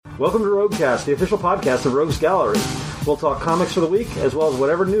Welcome to Roguecast, the official podcast of Rogues Gallery. We'll talk comics for the week, as well as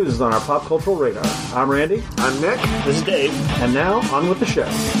whatever news is on our pop cultural radar. I'm Randy. I'm Nick. This is Dave. And now, on with the show.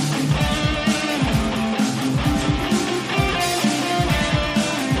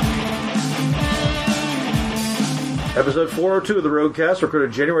 Episode 402 of the Roguecast,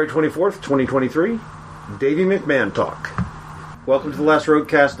 recorded January 24th, 2023. Davey McMahon Talk. Welcome to the last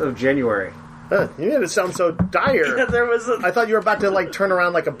Roguecast of January. You made it sound so dire. I thought you were about to turn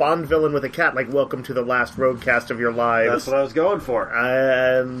around like a Bond villain with a cat, like "Welcome to the last Roguecast of your lives." That's what I was going for.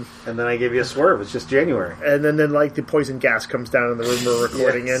 And then I gave you a swerve. It's just January. And then the poison gas comes down in the room we're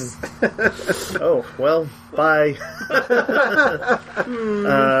recording in. Oh, well, bye.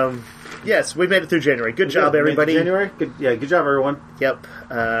 Yes, we made it through January. Good job, everybody. January? Good job, everyone. Yep.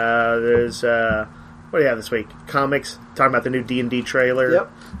 There's, what do you have this week? Comics, talking about the new D&D trailer.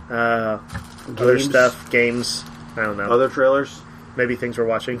 Yep. Other stuff, games, I don't know. Other trailers. Maybe things we're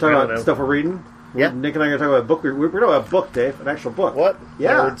watching. Talking about stuff we're reading. Yeah. Nick and I are going to talk about a book. We're talking about a book, Dave. An actual book. What?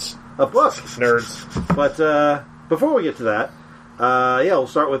 Yeah. Nerds. A book. Nerds. But before we get to that, we'll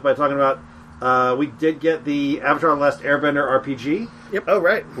start by talking about we did get the Avatar: The Last Airbender RPG. Yep. Oh,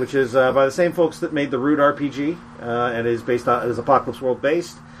 right. Which is by the same folks that made the Root RPG, and is based on is Apocalypse World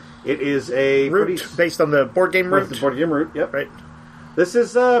based. It is a Root based on the board game Root. The board game Root. Yep. Right. This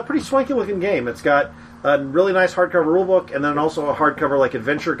is a pretty swanky looking game. It's got a really nice hardcover rulebook, and then also a hardcover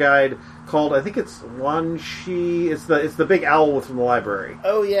adventure guide called, I think it's Wan Shi. It's the big owl from the library.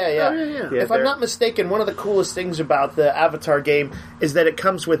 Oh yeah. If I'm not mistaken, one of the coolest things about the Avatar game is that it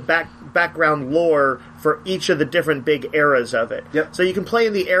comes with background lore for each of the different big eras of it. Yep. So you can play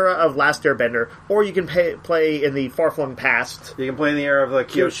in the era of Last Airbender, or you can play in the far-flung past. You can play in the era of the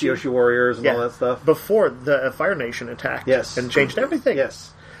Kyoshi Warriors and all that stuff. Before the Fire Nation attacked. Yes. And changed everything.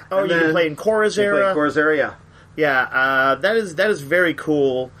 Yes. Oh, you can play in Korra's era. Korra's era, yeah. Yeah, that is very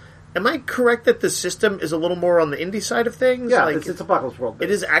cool. Am I correct that the system is a little more on the indie side of things? Yeah, it's Apocalypse World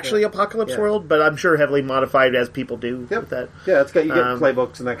based. It is actually Apocalypse World, but I'm sure heavily modified as people do with that. Yeah, you get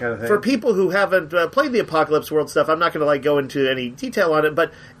playbooks and that kind of thing. For people who haven't played the Apocalypse World stuff, I'm not going to go into any detail on it,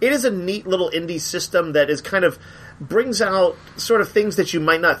 but it is a neat little indie system that is kind of brings out sort of things that you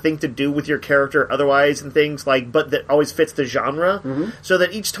might not think to do with your character otherwise and things but that always fits the genre. Mm-hmm. So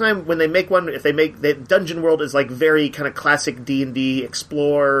that each time when they make one, if they make the Dungeon World is very kind of classic D&D,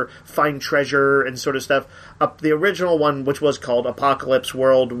 explore, find treasure and sort of stuff. The original one, which was called Apocalypse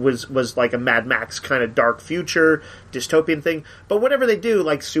World, was like a Mad Max kind of dark future, dystopian thing. But whatever they do,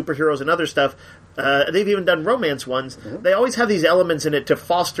 like superheroes and other stuff, they've even done romance ones. Mm-hmm. They always have these elements in it to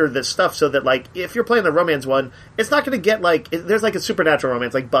foster this stuff so that, if you're playing the romance one, it's not going to get, there's a supernatural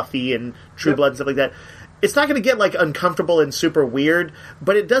romance, like Buffy and True Blood and stuff like that. It's not going to get, uncomfortable and super weird,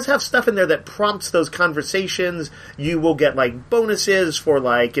 but it does have stuff in there that prompts those conversations. You will get, bonuses for,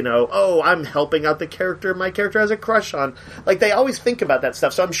 I'm helping out the character my character has a crush on. They always think about that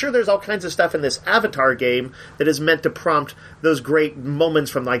stuff. So I'm sure there's all kinds of stuff in this Avatar game that is meant to prompt those great moments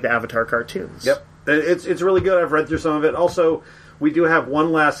from, the Avatar cartoons. Yep. It's really good. I've read through some of it. Also, we do have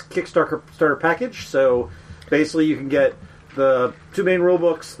one last Kickstarter package, so basically you can get the two main rule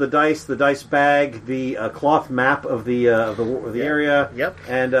books, the dice bag, the cloth map of the area,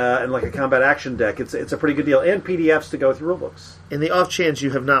 and a combat action deck. It's a pretty good deal, and PDFs to go through rule books. In the off chance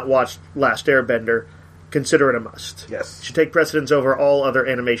you have not watched Last Airbender, consider it a must. Yes, it should take precedence over all other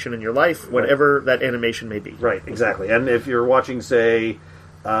animation in your life, whatever that animation may be. Right, exactly. And if you're watching, say,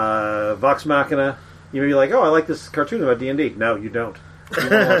 Vox Machina, you may be like, "Oh, I like this cartoon about D&D." No, you don't. You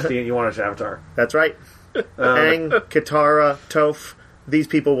want to watch D&D. You want to watch Avatar. That's right. Aang, Katara, Toph, these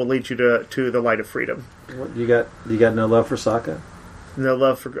people will lead you to the light of freedom. What, you got no love for Sokka? No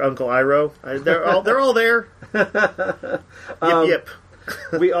love for Uncle Iroh? They're all there. Yip.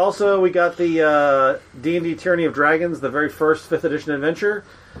 we got the D&D Tyranny of Dragons, the very first 5th edition adventure.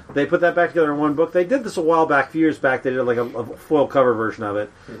 They put that back together in one book. They did this a while back, a few years back. They did a foil cover version of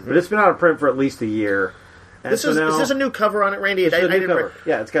it, but it's been out of print for at least a year. And is this a new cover on it, Randy? It's a new cover.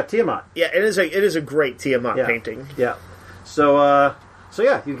 Yeah, it's got Tiamat. Yeah, it is a great Tiamat painting. Yeah. So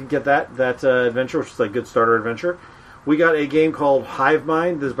you can get that adventure, which is a good starter adventure. We got a game called Hive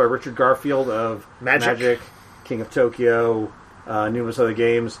Mind. This is by Richard Garfield of Magic, King of Tokyo, numerous other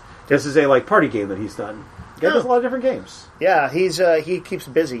games. This is a party game that he's done. He does a lot of different games. Yeah, he keeps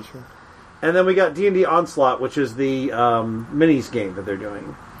busy. And then we got D&D Onslaught, which is the minis game that they're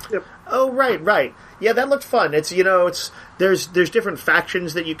doing. Yep. Oh, right. Yeah, that looked fun. It's there's different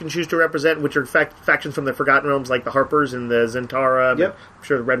factions that you can choose to represent, which are factions from the Forgotten Realms, like the Harpers and the Zentara. Yep. I'm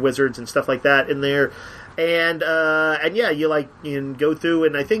sure the Red Wizards and stuff like that in there. And yeah, you can go through,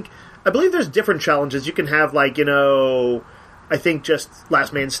 and I believe there's different challenges. You can have I think just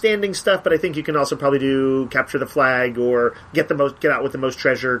last man standing stuff, but I think you can also probably do capture the flag or get out with the most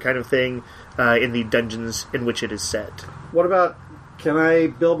treasure kind of thing in the dungeons in which it is set. What about, can I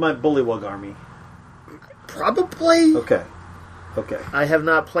build my Bullywug army? Probably. Okay. I have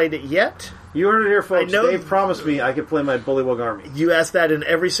not played it yet. You heard it here, folks. I know Dave promised me I could play my Bullywug army. You ask that in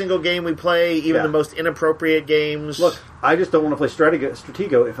every single game we play, even Yeah. the most inappropriate games. Look, I just don't want to play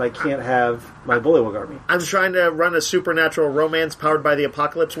Stratego if I can't have my Bullywug army. I'm trying to run a supernatural romance powered by the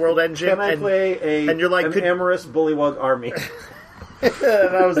Apocalypse World engine. Can I play and you're like, an amorous Bullywug army? And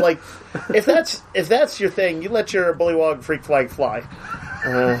I was like, if that's your thing, you let your Bullywog freak flag fly.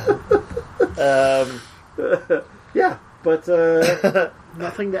 Yeah, but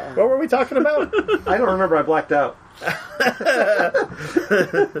Nothing to add. What were we talking about? I don't remember. I blacked out.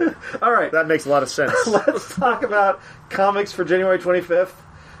 All right, That makes a lot of sense. let's talk about comics for January 25th.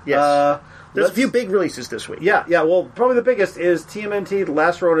 Yes. There's a let's- few big releases this week. Yeah. Well, probably the biggest is TMNT: The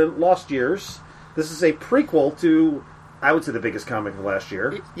Last Ronin, Lost Years. This is a prequel to, I would say, the biggest comic of last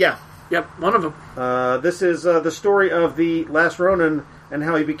year. Yeah. Yep, one of them. This is the story of the Last Ronin and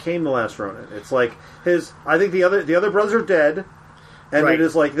how he became the Last Ronin. It's like I think the other brothers are dead, and Right. it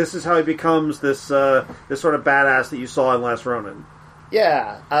is like this is how he becomes this sort of badass that you saw in Last Ronin.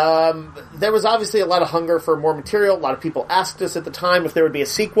 Yeah. There was obviously a lot of hunger for more material. A lot of people asked us at the time if there would be a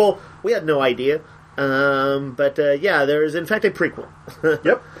sequel. We had no idea. But there is in fact a prequel.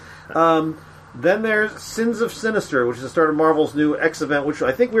 Yep. Then there's Sins of Sinister, which is the start of Marvel's new X event, which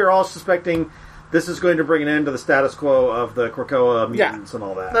I think we were all suspecting this is going to bring an end to the status quo of the Krakoa mutants and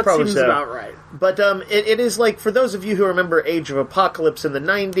all that. That Probably seems so. about right. But it is like, for those of you who remember Age of Apocalypse in the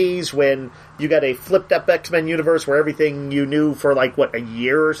 90s, when you got a flipped-up X-Men universe where everything you knew for, a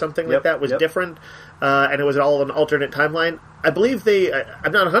year or something like Yep, that was yep. different, and it was all an alternate timeline. I believe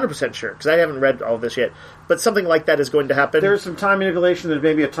I'm not 100% sure, because I haven't read all of this yet, but something like that is going to happen. There's some time manipulation. There's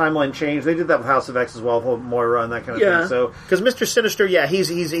maybe a timeline change. They did that with House of X as well, with Moira and that kind of Yeah. thing. So Because Mr. Sinister,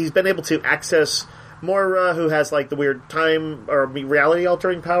 he's been able to access Moira, who has, the weird time or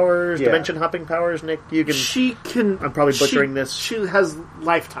reality-altering powers, Yeah. dimension-hopping powers. Nick, you can... She can. I'm probably butchering she, this. She has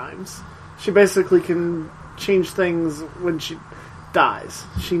lifetimes. She basically can change things when she dies.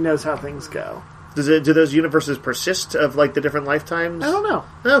 She knows how things go. Do those universes persist of, the different lifetimes? I don't know.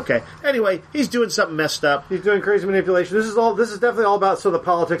 Okay. Anyway, he's doing something messed up. he's doing crazy manipulation. This is definitely all about the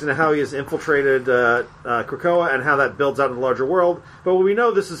politics and how he has infiltrated Krakoa and how that builds out in the larger world. But what we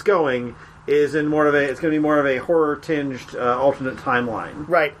know this is going is it's going to be more of a horror-tinged alternate timeline.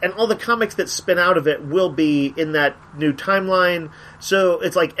 Right, and all the comics that spin out of it will be in that new timeline. So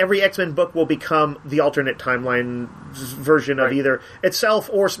it's like every X-Men book will become the alternate timeline version of Right. either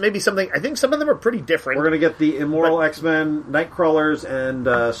itself or maybe something. I think some of them are pretty different. We're going to get the Immoral X-Men, Nightcrawlers,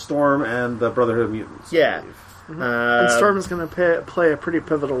 and Storm, and the Brotherhood of Mutants. I Yeah. believe. And Storm is going to play a pretty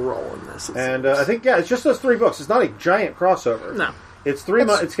pivotal role in this. And I think, it's just those 3 books. It's not a giant crossover. No. It's 3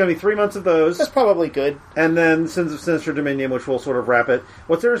 months. It's going to be 3 months of those. That's probably good. And then Sins of Sinister Dominion, which will sort of wrap it.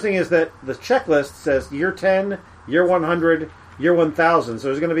 What's interesting is that the checklist says year 10, year 100, year 1000. So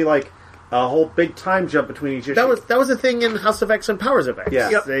there's going to be a whole big time jump between each issue. That was a thing in House of X and Powers of X.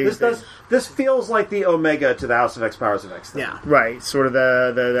 Yeah. Yep. This feels like the Omega to the House of X, Powers of X thing. Yeah. Right, sort of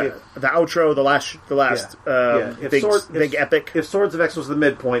the outro, the last If big epic. If Swords of X was the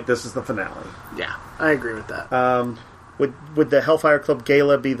midpoint, this is the finale. Yeah, I agree with that. Would the Hellfire Club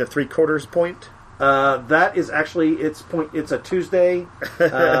Gala be the 3/4 point? That is actually its point. It's a Tuesday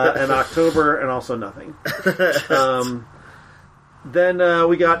in October, and also nothing. Then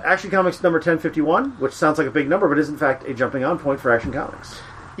we got Action Comics number 1051, which sounds like a big number, but is in fact a jumping on point for Action Comics.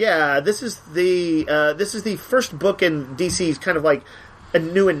 Yeah, this is the first book in DC's kind of like a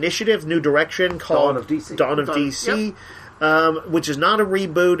new initiative, new direction called Dawn of DC. Dawn of DC, which is not a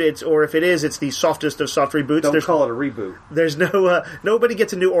reboot. If it is, it's the softest of soft reboots. Don't call it a reboot. There's no nobody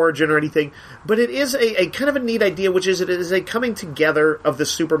gets a new origin or anything, but it is a kind of a neat idea, which is it is a coming together of the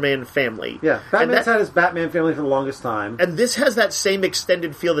Superman family. Yeah, Batman's had his Batman family for the longest time. And this has that same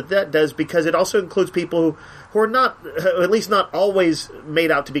extended feel that does, because it also includes people who are not, at least not always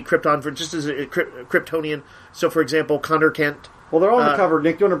made out to be Krypton, for just as a Kryptonian. So, for example, Connor Kent. Well, they're all on the cover.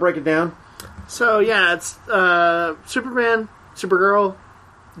 Nick, do you want to break it down? So, yeah, it's Superman, Supergirl,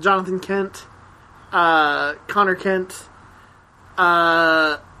 Jonathan Kent, Connor Kent,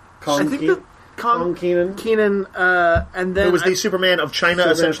 Colin Keenan. Keenan, and then Who was the Superman of China,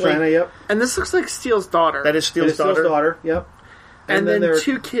 Superman of essentially. China, yep. and this looks like Steele's daughter. That is It Steele's is Steele's daughter. daughter, yep. And then there are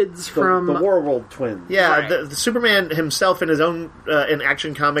two kids the from... the Warworld twins. Yeah, Right. the Superman himself in his own in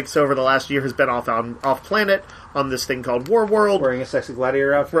Action Comics over the last year has been off planet on this thing called Warworld, Wearing a sexy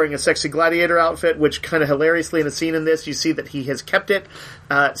gladiator outfit. wearing a sexy gladiator outfit, which kind of hilariously in a scene in this, you see that he has kept it,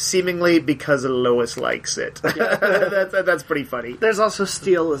 seemingly because Lois likes it. That's pretty funny. There's also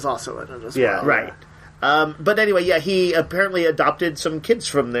Steel is also in it as Yeah. well. Right. But anyway, yeah, he apparently adopted some kids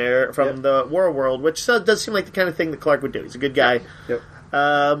from there, from Yep. the Warworld, which does seem like the kind of thing that Clark would do. He's a good guy. Yep.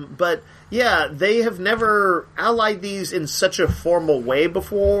 But yeah, they have never allied these in such a formal way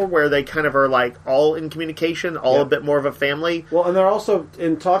before, where they kind of are like all in communication, all Yeah. a bit more of a family. Well, and they're also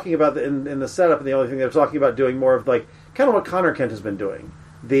in talking about in the setup, and the only thing they're talking about doing more of like kind of what Connor Kent has been doing.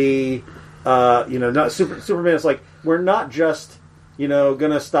 The not Superman is like, we're not just going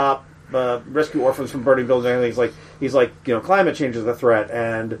to stop rescue orphans from burning buildings. And anything. He's like climate change is a threat,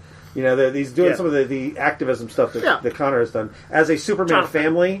 and he's doing some of the activism stuff that Connor has done as a Superman Jonathan.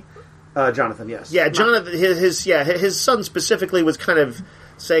 family. Jonathan, yes, Yeah, Jonathan, his son specifically was kind of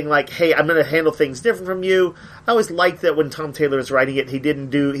saying like, "Hey, I'm going to handle things different from you." I always liked that when Tom Taylor was writing it,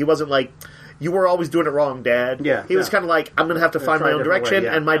 he wasn't like, "You were always doing it wrong, Dad." Yeah, he was kind of like, "I'm going to have to find try my a own different direction, way,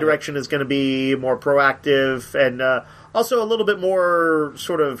 yeah. and my direction is going to be more proactive and also a little bit more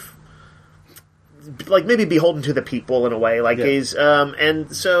sort of like maybe beholden to the people in a way." Like he's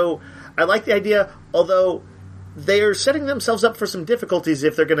and so I like the idea, although they're setting themselves up for some difficulties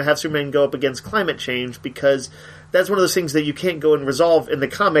if they're going to have Superman go up against climate change, because that's one of those things that you can't go and resolve in the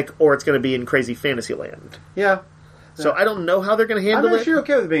comic, or it's going to be in crazy fantasy land. yeah. So I don't know how they're going to I'm handle actually it.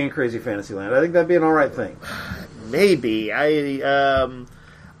 okay with being in crazy fantasy land. I think that'd be an all right thing. Maybe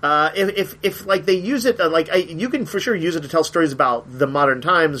if like they use it you can for sure use it to tell stories about the modern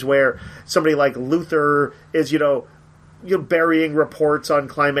times where somebody like Luthor is burying reports on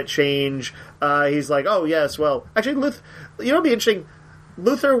climate change. He's like, oh yes, well actually Luthor, it'd be interesting.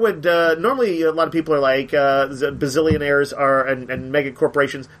 Luthor would normally a lot of people are like the bazillionaires are and mega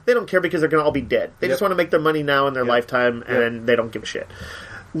corporations. They don't care because they're going to all be dead. They just want to make their money now in their lifetime, and they don't give a shit.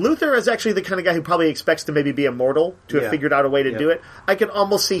 Luthor is actually the kind of guy who probably expects to maybe be immortal, to have figured out a way to do it. I can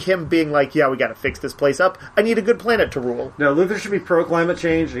almost see him being like, yeah, we got to fix this place up. I need a good planet to rule. No, Luthor should be pro climate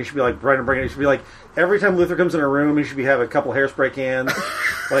change, and he should be like bright and bring it. He should be like, every time Luthor comes in a room, he should have a couple hairspray cans,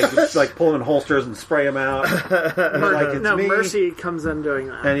 like pull them in holsters and spray them out. It's me. Mercy comes in doing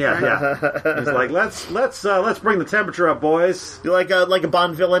that. And he's like, let's bring the temperature up, boys. You're like a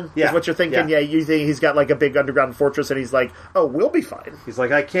Bond villain, is what you're thinking. Yeah. Yeah, you think he's got like a big underground fortress, and he's like, oh, we'll be fine. He's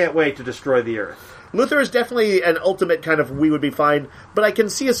like, I can't wait to destroy the Earth. Luthor is definitely an ultimate kind of we would be fine, but I can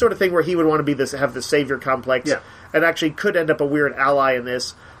see a sort of thing where he would want to be have the savior complex, and actually could end up a weird ally in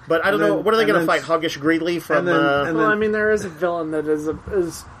this. But I don't know, what are they going to fight? Hoggish Greedley from there is a villain that is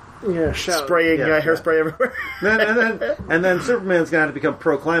shown. spraying hairspray everywhere. and then Superman's going to have to become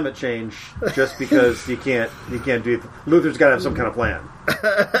pro climate change just because you can't do it. Luthor's got to have some kind of plan.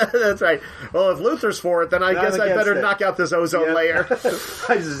 That's right. Well, if Luthor's for it, then I guess I better knock out this ozone layer.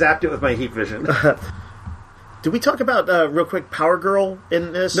 I just zapped it with my heat vision. Did we talk about, real quick, Power Girl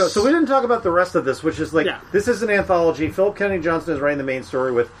in this? No, so we didn't talk about the rest of this, which is this is an anthology. Philip Kennedy Johnson is writing the main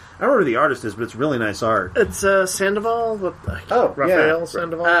story with, I don't remember who the artist is, but it's really nice art. It's Sandoval. Raphael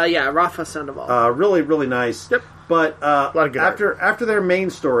Sandoval? Rafa Sandoval. Really, really nice. Yep. But a lot of good after their main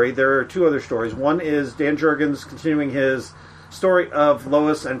story, there are two other stories. One is Dan Jurgens continuing his story of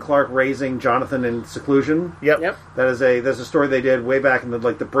Lois and Clark raising Jonathan in seclusion. Yep. That's a story they did way back in the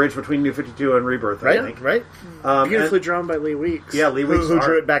bridge between New 52 and Rebirth, I think. Right. Beautifully drawn by Lee Weeks. Yeah, Lee Weeks who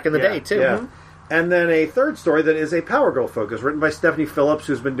drew it back in the day, too. Yeah. Mm-hmm. And then a third story that is a Power Girl focus, written by Stephanie Phillips,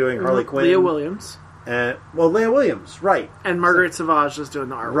 who's been doing Harley Quinn. Leah Williams. Leah Williams, right. And Margaret Savage is doing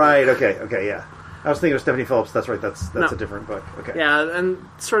the artwork. Right, okay, yeah. I was thinking of Stephanie Phillips. That's right. That's a different book. Okay. Yeah, and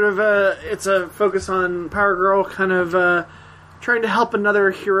sort of it's a focus on Power Girl, kind of trying to help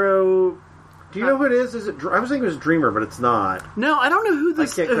another hero. Do you know who it is? Is it? I was thinking it was Dreamer, but it's not. No, I don't know who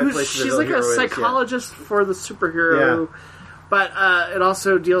this. She's like a psychologist for the superhero, but it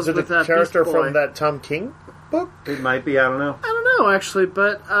also deals with a character Beast Boy. from that Tom King book. It might be. I don't know. I don't know actually,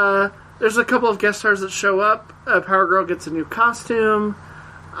 but there's a couple of guest stars that show up. Power Girl gets a new costume.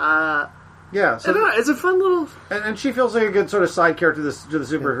 Yeah, so it's a fun little. And she feels like a good sort of side character to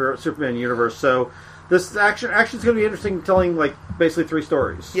the Superman universe. So this action's going to be interesting, telling like basically three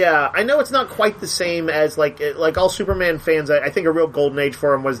stories. Yeah, I know it's not quite the same as like all Superman fans. I think a real golden age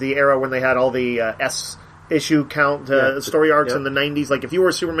for them was the era when they had all the S issue count story arcs in the 90s. Like if you were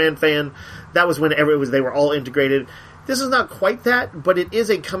a Superman fan, that was when they were all integrated. This is not quite that, but it is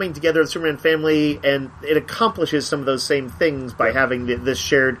a coming together of the Superman family, and it accomplishes some of those same things by having this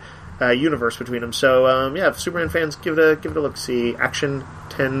shared universe between them. So if Superman fans, give it a look. See Action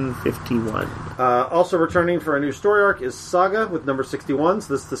 1051. Also returning for a new story arc is Saga with number 61.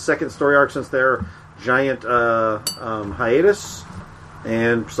 So this is the second story arc since their giant hiatus.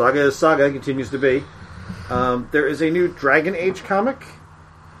 And Saga is Saga, continues to be. There is a new Dragon Age comic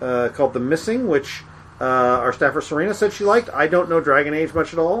called The Missing, which our staffer Serena said she liked. I don't know Dragon Age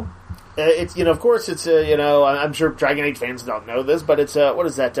much at all. It's of course it's I'm sure Dragon Age fans don't know this, but it's what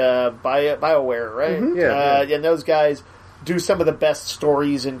is that BioWare, right? Mm-hmm. Yeah. And those guys do some of the best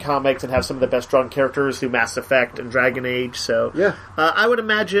stories in comics and have some of the best drawn characters through Mass Effect and Dragon Age. So yeah, I would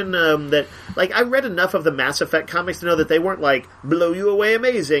imagine that I read enough of the Mass Effect comics to know that they weren't blow you away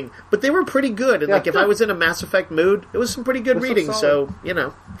amazing, but they were pretty good. And if I was in a Mass Effect mood, it was some pretty good reading. So I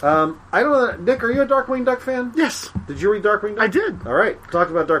don't know, Nick. Are you a Darkwing Duck fan? Yes. Did you read Darkwing Duck? I did. All right, talk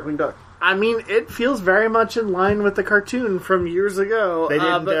about Darkwing Duck. I mean, it feels very much in line with the cartoon from years ago. They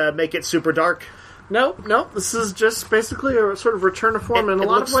didn't make it super dark. Nope. This is just basically a sort of return to form. In a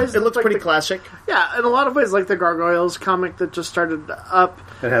lot of ways, it looks pretty classic. Yeah, in a lot of ways, like the Gargoyles comic that just started up.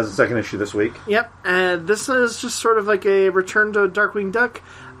 It has a second issue this week. Yep, and this is just sort of like a return to Darkwing Duck.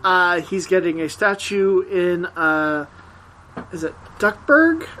 He's getting a statue in, is it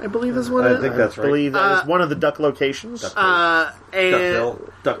Duckburg? I believe is what it is. I think that's right. I believe that is one of the Duck locations.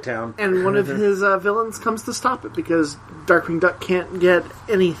 Duckville, Ducktown. And one of his villains comes to stop it because Darkwing Duck can't get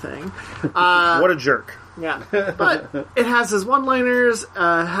anything. What a jerk. Yeah. But it has his one-liners,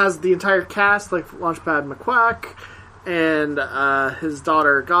 has the entire cast, like Launchpad McQuack and his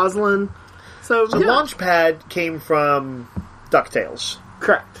daughter Goslin. So Launchpad came from DuckTales.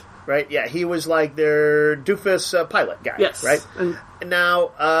 Correct. Right? Yeah, he was like their doofus pilot guy. Yes. Right? And now,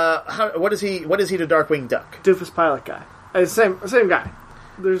 what is he to Darkwing Duck? Doofus pilot guy. Same guy.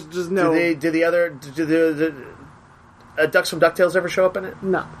 There's just no... Do the Ducks from DuckTales ever show up in it?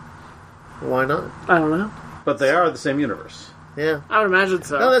 No. Why not? I don't know. But they are the same universe. Yeah. I would imagine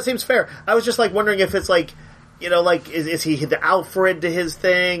so. No, that seems fair. I was just wondering if it's is he the Alfred to his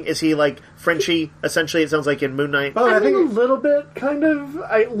thing? Is he Frenchie? Essentially, it sounds like in Moon Knight. I think a little bit, kind of,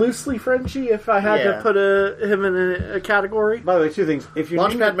 loosely Frenchie. If I had to put him in a category. By the way, two things: if you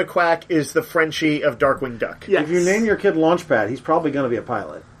Launchpad McQuack is the Frenchie of Darkwing Duck. Yes. If you name your kid Launchpad, he's probably going to be a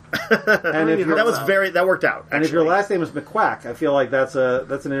pilot. And if that worked out. And if your last name is McQuack, I feel like that's an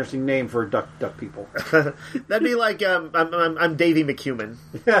interesting name for duck people. That'd be like I'm Davy McHuman.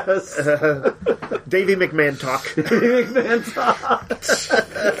 Yes, Davy McMantalk. Davy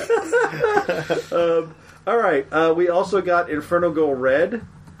McMantalk. All right, we also got Inferno Girl Red,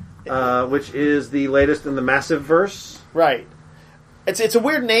 which is the latest in the Massive Verse. Right. It's a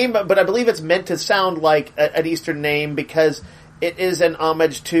weird name, but I believe it's meant to sound like an Eastern name because it is an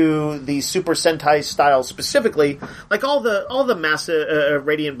homage to the Super Sentai style specifically. Like all the massive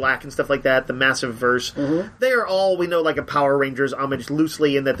Radiant Black and stuff like that, the Massive Verse, they are all, we know, like a Power Rangers homage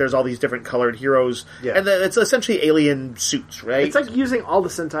loosely in that there's all these different colored heroes. Yeah. And it's essentially alien suits, right? It's like using all the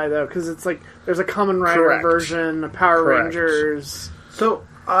Sentai, though, because it's like there's a Kamen Rider version, a Power Rangers. So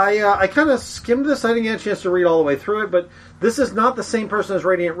I kind of skimmed this. I didn't get a chance to read all the way through it, but this is not the same person as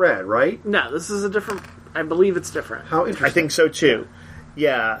Radiant Red, right? No, this is a different... I believe it's different. How interesting. I think so, too.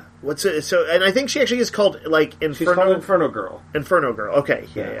 Yeah. What's it? So, and I think she actually is called, Inferno... She's called Inferno Girl. Inferno Girl. Okay.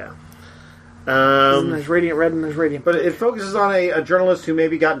 Yeah. There's Radiant Red and there's Radiant... But it focuses on a journalist who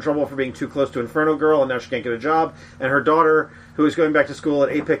maybe got in trouble for being too close to Inferno Girl, and now she can't get a job, and her daughter, who is going back to school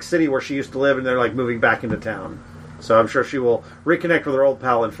at Apex City, where she used to live, and they're, moving back into town. So I'm sure she will reconnect with her old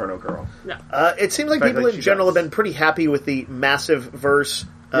pal, Inferno Girl. Yeah. It seems like people in general have been pretty happy with the Massive Verse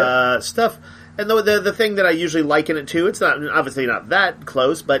stuff. And the thing that I usually liken it to, it's not obviously not that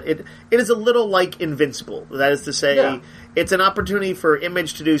close, but it is a little like Invincible. That is to say, it's an opportunity for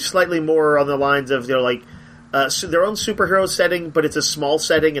Image to do slightly more on the lines of their own superhero setting, but it's a small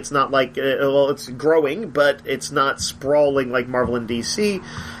setting. It's not like it's growing, but it's not sprawling like Marvel and DC.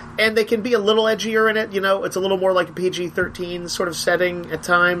 And they can be a little edgier in it, it's a little more like a PG-13 sort of setting at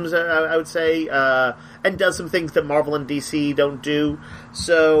times, I would say, and does some things that Marvel and DC don't do.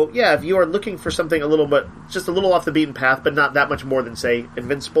 So, yeah, if you are looking for something just a little off the beaten path, but not that much more than, say,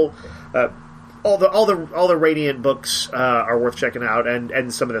 Invincible, all the Radiant books are worth checking out,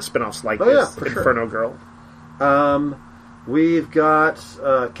 and some of the spin-offs like this, Inferno Girl. We've got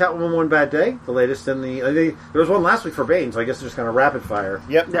Catwoman One Bad Day, the latest in the... there was one last week for Bane, so I guess it's just kind of rapid fire.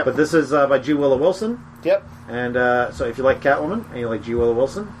 Yep. But this is by G. Willow Wilson. Yep. And so if you like Catwoman and you like G. Willow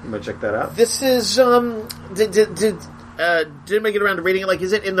Wilson, you might check that out. This is... Did anybody get around to reading it?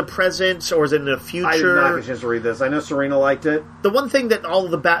 Is it in the present or is it in the future? I did not get a chance to read this. I know Serena liked it. The one thing that all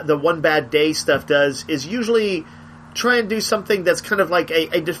the One Bad Day stuff does is usually... try and do something that's kind of like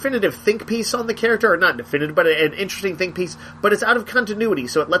a definitive think piece on the character, or not definitive, but an interesting think piece, but it's out of continuity,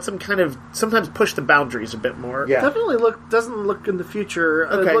 so it lets them kind of sometimes push the boundaries a bit more. Yeah. Definitely doesn't look in the future.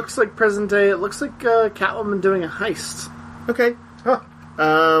 Okay. It looks like present day. It looks like Catwoman doing a heist. Okay. Huh.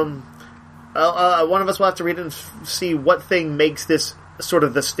 One of us will have to read it and see what thing makes this sort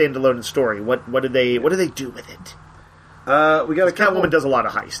of the standalone story. What do they do with it? We got a couple, Catwoman does a lot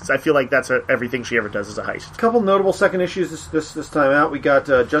of heists. I feel like that's everything she ever does is a heist. couple notable second issues this time out. We got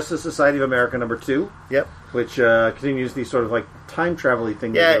Justice Society of America #2. Yep. Which continues the sort of like time travel-y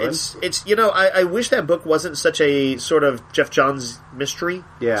thing Yeah, they're doing. it's I wish that book wasn't such a sort of Jeff Johns mystery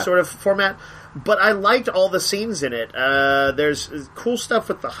sort of format, but I liked all the scenes in it. There's cool stuff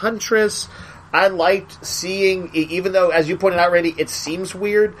with the Huntress. I liked seeing, even though, as you pointed out, Randy, it seems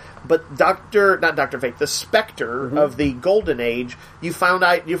weird, but not Dr. Fate, the Spectre of the Golden Age, you find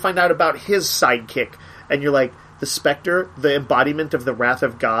out about his sidekick, and you're like, the Spectre, the embodiment of the wrath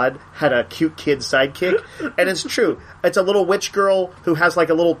of God, had a cute kid sidekick, and it's true. It's a little witch girl who has like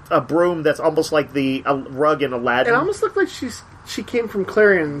a broom that's almost like the rug in Aladdin. It almost looked like she came from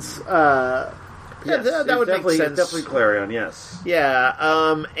Clarion's. Yes, that would make sense. Definitely Clarion, yes. Yeah,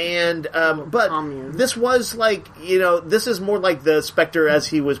 but commune. this was like, this is more like the Spectre as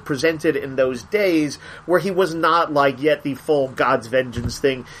he was presented in those days, where he was not like yet the full God's vengeance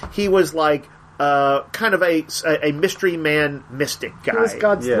thing. He was like kind of a mystery man mystic guy. He was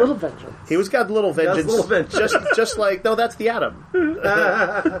God's little vengeance. He was God's little vengeance. God's little vengeance. just like, no, that's the Atom.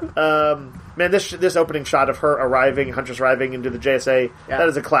 Man, this opening shot of her Huntress arriving into the JSA, that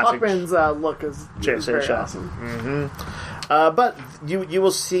is a classic. Hawkman's look is JSA very shot. awesome. But you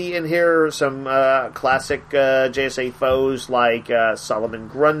will see in here some classic JSA foes like Solomon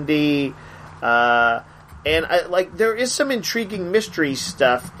Grundy, and there is some intriguing mystery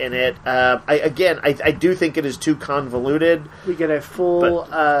stuff in it. I do think it is too convoluted. We get a full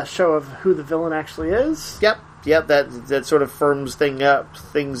show of who the villain actually is. Yep. That sort of firms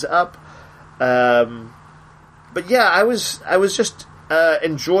things up. But yeah, I was just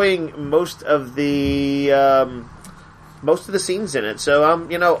enjoying most of the scenes in it. So I'm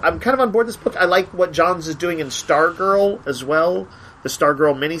kind of on board this book. I like what Johns is doing in Stargirl as well, the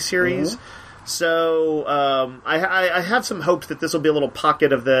Stargirl miniseries. Mm-hmm. So I have some hope that this will be a little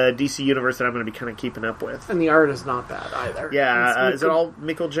pocket of the DC universe that I'm going to be kind of keeping up with. And the art is not bad either. Yeah, is it all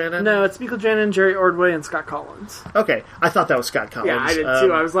Michael Janin? No, it's Michael Janin, Jerry Ordway, and Scott Collins. Okay, I thought that was Scott Collins. Yeah, I did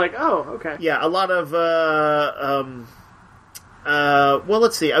too. I was like, oh, okay. Yeah, a lot of well,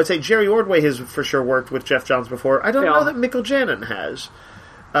 let's see. I would say Jerry Ordway has for sure worked with Jeff Johns before. I don't know that Michael Janin has.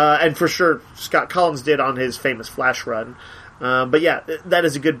 And for sure Scott Collins did on his famous Flash run. But yeah, that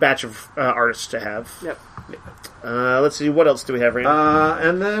is a good batch of artists to have. Yep. Let's see, what else do we have, Randy?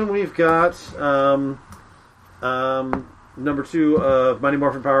 And then we've got #2 of Mighty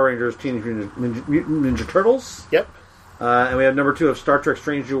Morphin Power Rangers Teenage Mutant Ninja Turtles. Yep. And we have #2 of Star Trek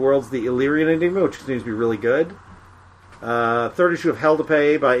Strange New Worlds, The Illyrian Enigma, which continues to be really good. Third issue of Hell to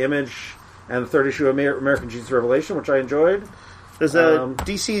Pay by Image, and the third issue of American Jesus Revelation, which I enjoyed. There's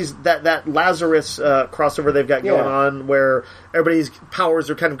DC's that Lazarus crossover they've got going on, where everybody's powers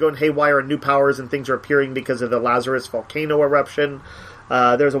are kind of going haywire and new powers and things are appearing because of the Lazarus volcano eruption.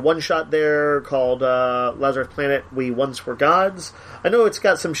 There's a one-shot there called Lazarus Planet, We Once Were Gods. I know it's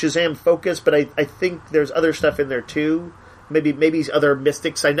got some Shazam focus, but I think there's other stuff in there too. Maybe other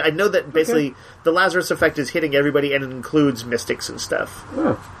mystics. I know that basically the Lazarus effect is hitting everybody, and it includes mystics and stuff.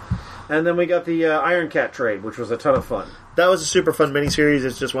 Oh. And then we got the Iron Cat trade, which was a ton of fun. That was a super fun miniseries.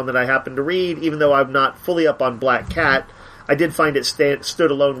 It's just one that I happened to read, even though I'm not fully up on Black Cat. I did find it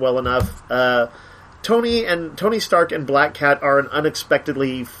stood alone well enough. Tony Stark and Black Cat are an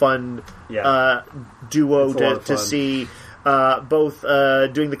unexpectedly fun duo to see. Both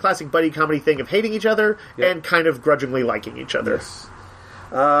doing the classic buddy comedy thing of hating each other and kind of grudgingly liking each other. Yes.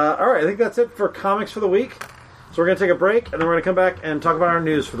 All right, I think that's it for comics for the week. So we're going to take a break, and then we're going to come back and talk about our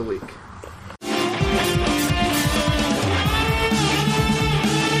news for the week.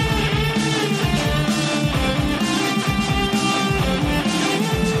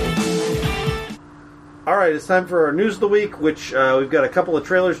 All right, it's time for our news of the week, which we've got a couple of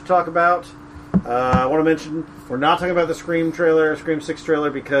trailers to talk about. I want to mention we're not talking about the Scream 6 trailer,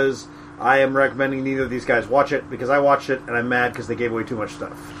 because I am recommending neither of these guys watch it, because I watched it and I'm mad because they gave away too much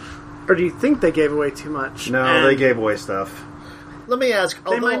stuff. Or do you think they gave away too much? No, they gave away stuff. Let me ask.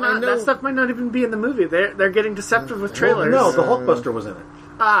 They might not. That stuff might not even be in the movie. They're getting deceptive with trailers. Well, no, the Hulkbuster was in it.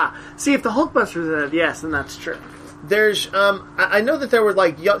 See, if the Hulkbuster was in it, yes, then that's true. There's, I know that there were,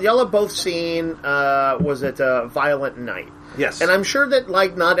 like, y'all have both seen, was it Violent Night? Yes. And I'm sure that,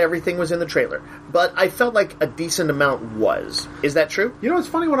 like, not everything was in the trailer, but I felt like a decent amount was. Is that true? You know, it's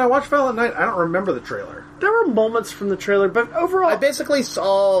funny, when I watched Violent Night, I don't remember the trailer. There were moments from the trailer, but overall, I basically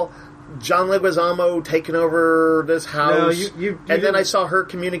saw John Leguizamo taking over this house, you and then didn't- I saw her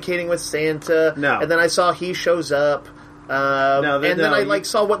communicating with Santa, No. and then I saw he shows up, then I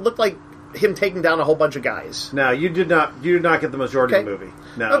saw what looked like him taking down a whole bunch of guys. No, you did not get the majority of the movie.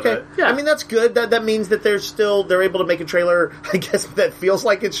 No. Okay. Yeah. I mean, that's good. That means that they're able to make a trailer, I guess, that feels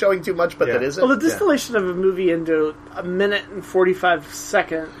like it's showing too much, but Yeah. that isn't. well, the distillation of a movie into a minute and 45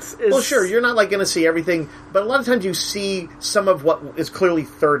 seconds is... Well, sure, you're not like going to see everything, but a lot of times you see some of what is clearly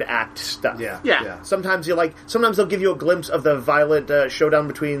third act stuff. Yeah. Sometimes they'll give you a glimpse of the violent showdown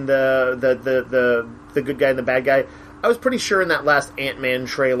between the good guy and the bad guy. I was pretty sure in that last Ant-Man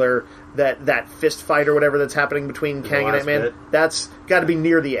trailer that fist fight or whatever that's happening between Kang and last Ant-Man, bit. that's got to be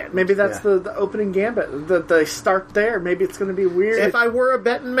near the end. Maybe that's Yeah. the opening gambit. They start there. Maybe it's going to be weird. If I were a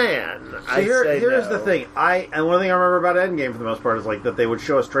betting man, I'd say here's no. the thing. And one thing I remember about Endgame for the most part is like that they would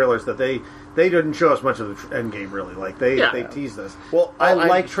show us trailers that they didn't show us much of the Endgame really. Like they teased us. Well, I I-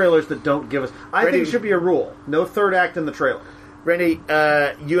 like trailers that don't give us. I Randy- think it should be a rule: no third act in the trailer. Randy,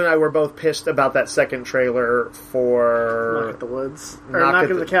 you and I were both pissed about that second trailer for Knock at the Woods. Or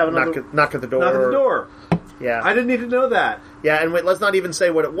Knock at the Cabin. Knock at the Door. Knock at the door. Yeah. I didn't need to know that. Yeah, and wait, let's not even say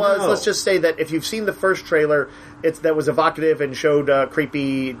what it was. No. Let's just say that if you've seen the first trailer, that was evocative and showed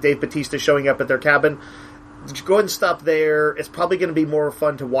creepy Dave Bautista showing up at their cabin. Go ahead and stop there. It's probably going to be more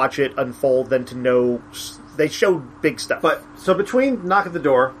fun to watch it unfold than to know. They showed big stuff. But so between Knock at the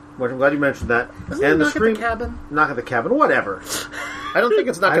Door, which I'm glad you mentioned that, Isn't and it the Knock Scream, at the Cabin? Knock at the Cabin, whatever. I don't think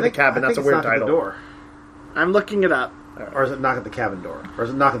it's Knock at the Cabin. I That's a think weird it's Knock title. At the door. I'm looking it up. Or is it Knock at the Cabin Door? Or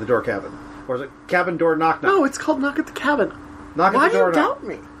is it Knock at the Door Cabin? Or is it Cabin Door Knock Knock? No, it's called Knock at the Cabin. Knock Why at the do door you knock. doubt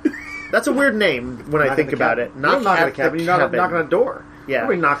me? That's a weird name when I Knock think at the about cabin. it. You don't knock at the cabin. You're not knocking on a door. Yeah.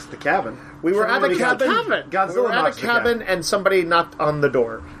 Nobody knocks at the cabin. We were at a Somebody cabin. Godzilla We were at knocks a at the cabin, and somebody knocked on the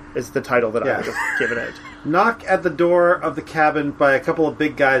door. Is the title that I would have given it. Knock at the door of the cabin by a couple of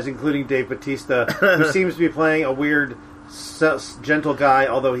big guys, including Dave Bautista, who seems to be playing a weird, gentle guy,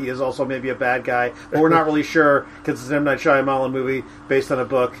 although he is also maybe a bad guy. But we're not really sure because it's an M. Night Shyamalan movie based on a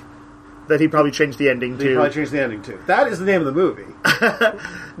book. That he probably changed the ending He to. probably changed the ending to. That is the name of the movie.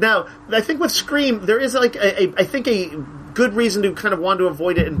 Now, I think with Scream, there is like I think a good reason to kind of want to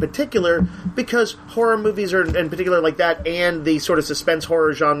avoid it in particular, because horror movies are in particular like that, and the sort of suspense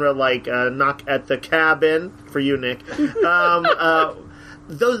horror genre like Knock at the Cabin, for you, Nick,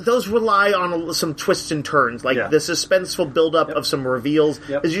 those rely on some twists and turns. Like the suspenseful buildup of some reveals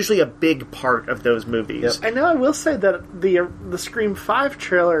is usually a big part of those movies. I know I will say that the Scream 5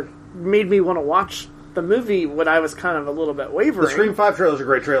 trailer made me want to watch the movie when I was kind of a little bit wavering. The Scream 5 trailer is a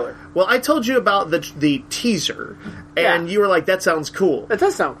great trailer. Well, I told you about the teaser, and you were like, that sounds cool. It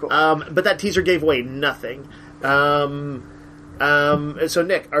does sound cool. But that teaser gave away nothing. So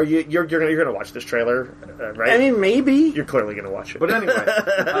Nick, you're gonna watch this trailer, right? I mean, maybe. You're clearly gonna watch it. But anyway,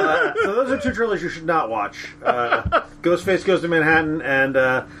 so those are two trailers you should not watch. Ghostface Goes to Manhattan and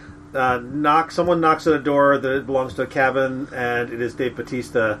someone knocks at a door that belongs to a cabin, and it is Dave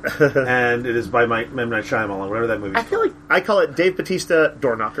Bautista, and it is by M. Night Shyamalan, whatever that movie is. I feel like I call it Dave Bautista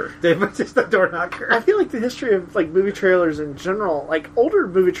Door Knocker. Dave Bautista Door Knocker. I feel like the history of like movie trailers in general, like older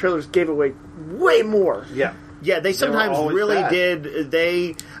movie trailers, gave away way more. Yeah. Yeah, they sometimes always really bad.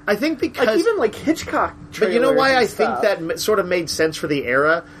 did. I think because Like even like Hitchcock trailers. but you know why and I stuff. think that sort of made sense for the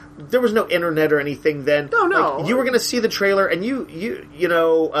era? There was no internet or anything then. No. Like, you were going to see the trailer, and you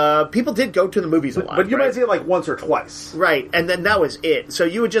people did go to the movies a lot. But you right? might see it like once or twice. Right, and then that was it. So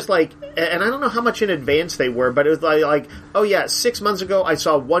you would just like, and I don't know how much in advance they were, but it was like, oh yeah, 6 months ago I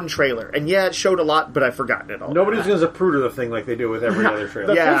saw one trailer, and yeah, it showed a lot, but I've forgotten it all. Nobody's going to Zapruder the thing like they do with every other trailer.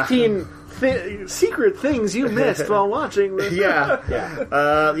 The Yeah. 15 secret things you missed while watching this. Yeah,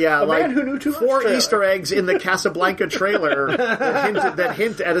 A like man who knew too much 4 trailer. Easter eggs in the Casablanca trailer that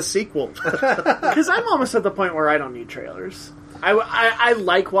hint at a sequel. Because I'm almost at the point where I don't need trailers. I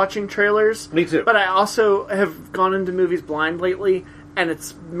like watching trailers. Me too. But I also have gone into movies blind lately, and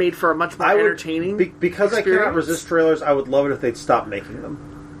it's made for a much more entertaining because I cannot experience. resist trailers. I would love it if they'd stop making them.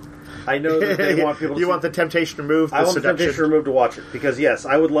 I know that they want people to You see- want the temptation removed, the I want the seduction. temptation removed to watch it because yes,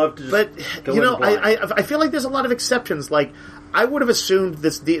 I would love to just But go you know, in blind. I feel like there's a lot of exceptions. Like I would have assumed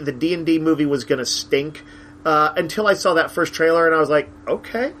the D&D movie was going to stink until I saw that first trailer, and I was like,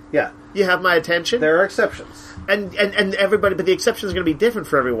 okay, Yeah. You have my attention. There are exceptions. And everybody, but the exception is going to be different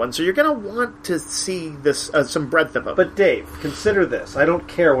for everyone. So you're going to want to see this some breadth of them. But Dave, consider this. I don't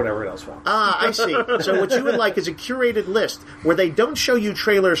care what everyone else wants. I see. So what you would like is a curated list where they don't show you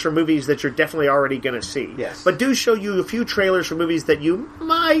trailers for movies that you're definitely already going to see. Yes. But do show you a few trailers for movies that you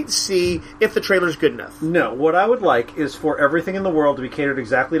might see if the trailer's good enough. No, what I would like is for everything in the world to be catered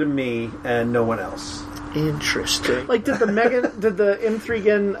exactly to me and no one else. Interesting. Like, did the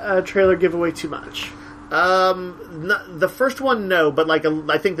M3GAN trailer give away too much? The first one, no, but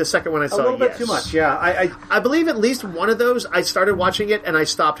I think the second one I saw, A little bit yes. too much, yeah. I believe at least one of those, I started watching it and I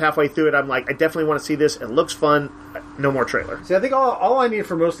stopped halfway through it. I'm like, I definitely want to see this. It looks fun. No more trailer. See, I think all I need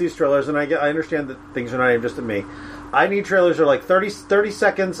for most of these trailers, and I understand that things are not aimed just at me, I need trailers that are like 30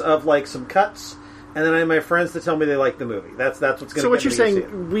 seconds of like some cuts, and then I have my friends to tell me they like the movie. That's what's going to. So what you're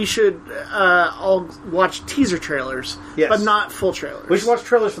saying? We should all watch teaser trailers, Yes. but not full trailers. We should watch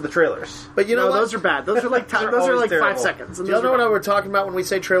trailers for the trailers. But you know No, what? those are bad. Those are like Those are those are always like 5 terrible. seconds. And Do you those know are what bad. we're talking about when we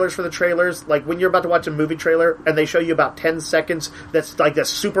say trailers for the trailers? Like when you're about to watch a movie trailer and they show you about 10 seconds that's like a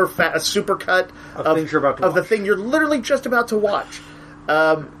super cut Of things you're about to of the watch. thing you're literally just about to watch.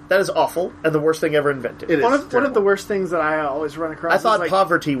 That is awful and the worst thing ever invented. It is. One of terrible. the worst things that I always run across. I thought is like,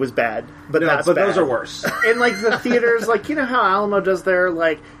 poverty was bad, but No, that's but bad. those are worse. in like the theaters, like you know how Alamo does their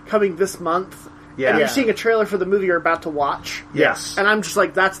like coming this month. Yeah. And you're Yeah. seeing a trailer for the movie you're about to watch. Yes. And I'm just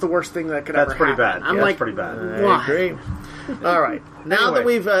like, that's the worst thing that could That's ever pretty happen. bad. I'm Yeah, like, that's pretty bad. why? I agree. All right. Now Anyway. that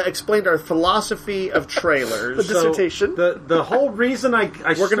we've explained our philosophy of trailers, The dissertation. The whole reason I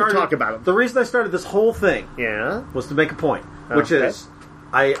We're gonna started- talk about it. The reason I started this whole thing yeah, was to make a point, which Okay. is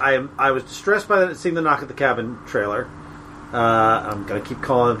I was distressed by seeing the Knock at the Cabin trailer. I'm going to keep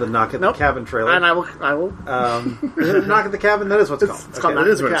calling it the Knock at Nope. the Cabin trailer. And I will. Is it Knock at the Cabin? That is what it's called. It's called Okay. Knock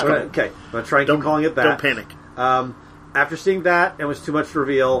It is at what the it's Cabin. called. Okay, I'm going to try and keep calling it that. don't panic. After seeing that, it was too much to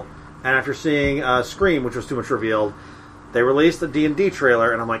reveal, and after seeing Scream, which was too much revealed, they released a D&D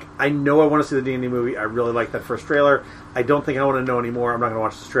trailer, and I'm like, I know I want to see the D&D movie. I really like that first trailer. I don't think I want to know anymore. I'm not going to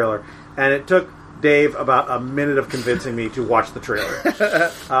watch this trailer. And it took Dave about a minute of convincing me to watch the trailer.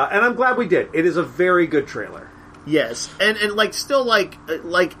 And I'm glad we did. It is a very good trailer. Yes, and like still like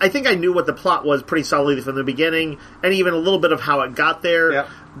I think I knew what the plot was pretty solidly from the beginning, and even a little bit of how it got there. Yep.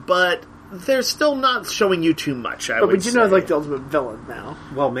 But they're still not showing you too much. But we would do know say. like the ultimate villain now.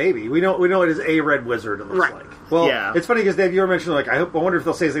 Well, maybe. We know it is a red wizard, it looks Right. like. Well, Yeah. it's funny because, Dave, you were mentioning, like, I wonder if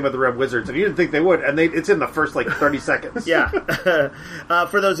they'll say something about the red wizards, and you didn't think they would, and it's in the first, 30 seconds. Yeah.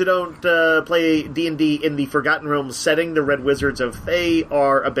 For those who don't play D&D in the Forgotten Realms setting, the Red Wizards of Thay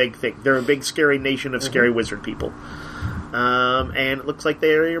are a big thing. They're a big, scary nation of scary wizard people. And it looks like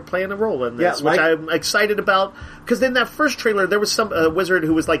they're playing a role in this, Yeah, which I'm excited about. Because in that first trailer, there was some wizard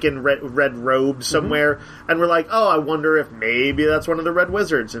who was like in red robes somewhere, and we're like, oh, I wonder if maybe that's one of the Red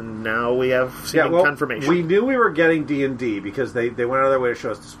Wizards. And now we have seen confirmation. We knew we were getting D&D because they went out of their way to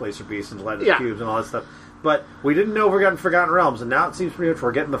show us Displacer Beasts and Legend Yeah. of Cubes and all that stuff. But we didn't know we were getting Forgotten Realms, and now it seems pretty much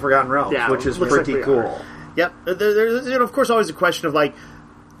we're getting the Forgotten Realms, Yeah, which is looks like pretty we cool. are. Yep. There's, of course, always a question of like,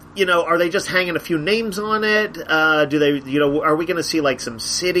 are they just hanging a few names on it? Do they, are we going to see like some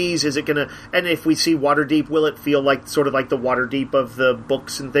cities? Is it going to, and if we see Waterdeep, will it feel like sort of like the Waterdeep of the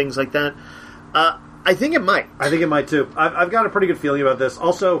books and things like that? I think it might. I think it might too. I've got a pretty good feeling about this.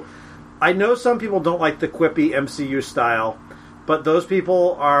 Also, I know some people don't like the quippy MCU style, but those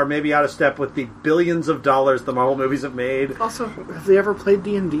people are maybe out of step with the billions of dollars the Marvel movies have made. Also, have they ever played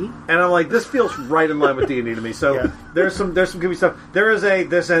D&D? And I'm like, this feels right in line with D&D to me. So Yeah. there's some goofy stuff. There is a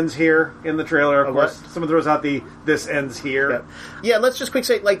 "this ends here" in the trailer. Of A course, what? someone throws out the "this ends here." Yeah, let's just quick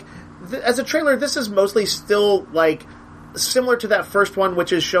say, like, as a trailer, this is mostly still, like, similar to that first one,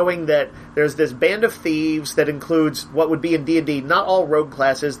 which is showing that there's this band of thieves that includes what would be in D&D, not all rogue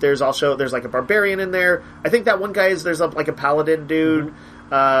classes. There's like a barbarian in there. I think that one guy there's like a paladin dude.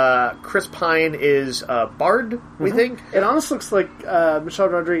 Chris Pine is a bard, we think. It almost looks like Michelle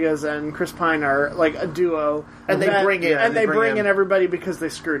Rodriguez and Chris Pine are like a duo, And they bring in everybody because they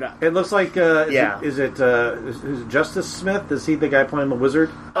screwed up. It looks like is it Justice Smith? Is he the guy playing the wizard?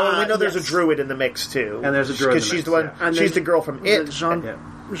 Oh, and we know there's a yes. druid in the mix, too. And there's a druid in the Because she's mix, the one, yeah. And she's there's- the girl from Is It. it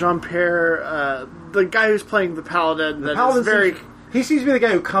Jean-Pierre, the guy who's playing the paladin. That Paladin is very. he seems to be the guy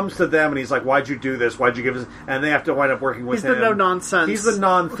who comes to them and he's like, "Why'd you do this? Why'd you give us?" And they have to wind up working with He's him. the no-nonsense. He's the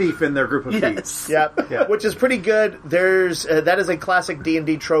non-thief in their group of Yes. thieves. Yep. Yeah. Which is pretty good. There's that is a classic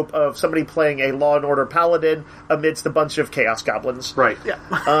D&D trope of somebody playing a Law and Order paladin amidst a bunch of chaos goblins. Right.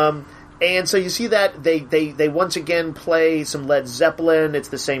 Yeah. And so you see that they once again play some Led Zeppelin. It's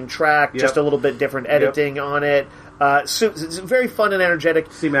the same track, just Yep. a little bit different editing on it. It's very fun and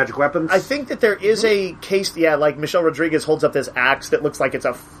energetic. See magic weapons. I think that there is a case, like Michelle Rodriguez holds up this axe that looks like it's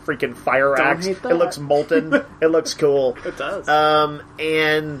a freaking fire Don't axe. hate that. It looks molten. It looks cool. It does.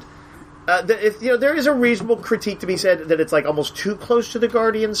 There is a reasonable critique to be said that it's like almost too close to the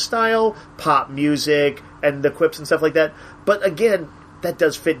Guardian style, pop music and the quips and stuff like that. But again, that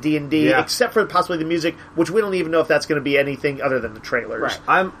does fit D&D, Yeah. except for possibly the music, which we don't even know if that's going to be anything other than the trailers. Right.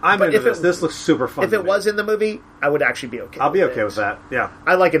 I'm But into if this. it- This looks super fun. If to it me. was in the movie, I would actually be okay. I'll be with okay it. with that. Yeah.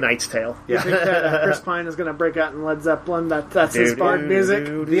 I like A Knight's Tale. I think that Chris Pine is going to break out in Led Zeppelin. That's his bard music.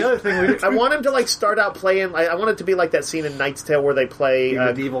 The other thing we I want him to like start out playing. I want it to be like that scene in Knight's Tale where they play the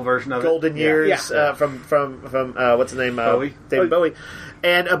medieval version of Golden it. Years Yeah. from what's his name, Bowie. David Bowie,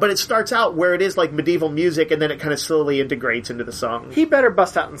 and but it starts out where it is like medieval music, and then it kind of slowly integrates into the song. He better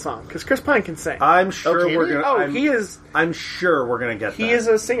bust out in song because Chris Pine can sing. I'm sure Okay. we're gonna. Oh, I'm, he is. I'm sure we're gonna get. He that. is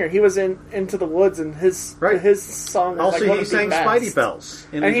a singer. He was in Into the Woods, and his song. Is Also, like one he of the sang best. Spidey Bells,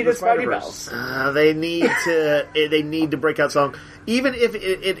 in and he Into did the Spidey Spider-Verse. Bells. They need to break out song, even if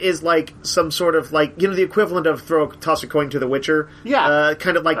it is like some sort of like the equivalent of toss a coin to The Witcher. Yeah.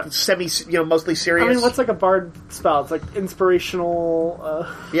 Kind of like semi, mostly serious. I mean, what's like a bard spell? It's like inspirational.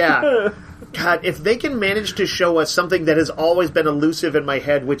 Yeah. God, if they can manage to show us something that has always been elusive in my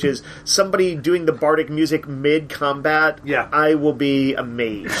head, which is somebody doing the bardic music mid-combat, Yeah. I will be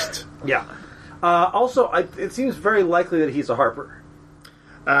amazed. Yeah. Also, it seems very likely that he's a harper.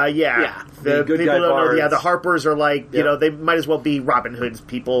 Yeah. The good people guy don't know. bards. Yeah, the Harpers are like, Yeah. they might as well be Robin Hood's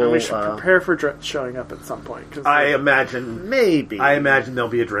people. And we should prepare for Dritz showing up at some point. Cause I imagine maybe. there'll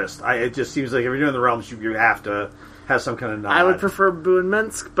be a Drizzt. It just seems like if you're doing the realms, you have to have some kind of nod. I would prefer Boo and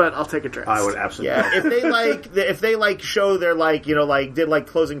Minsk, but I'll take a Dritz. I would absolutely. Yeah, if they show their did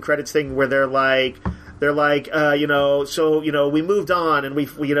closing credits thing where they're like we moved on and we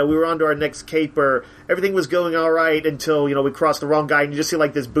were on to our next caper. Everything was going all right until we crossed the wrong guy, and you just see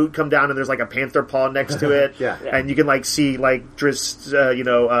like this boot come down and there's like a panther paw next to it. Yeah. And you can see like Drizzt's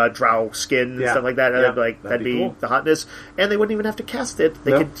drow skin and Yeah. stuff like that. And Yeah. that'd That'd be be cool. the hotness, and they wouldn't even have to cast it.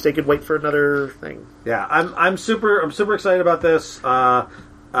 They No. could wait for another thing. Yeah, I'm super excited about this.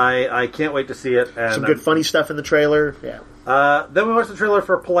 I can't wait to see it. And Some good funny stuff in the trailer. Yeah. Then we watched the trailer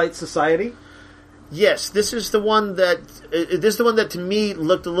for Polite Society. Yes, this is the one that to me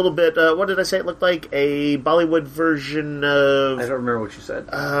looked a little bit. What did I say? It looked like a Bollywood version of I don't remember what you said.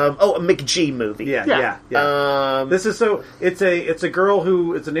 a McG movie. Yeah. This is it's a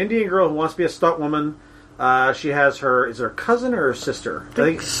girl it's an Indian girl who wants to be a stunt woman. She has is her cousin or her sister? I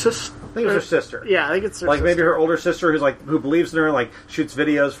think it was her sister. Yeah, I think it's her Like sister. maybe her older sister who believes in her, like shoots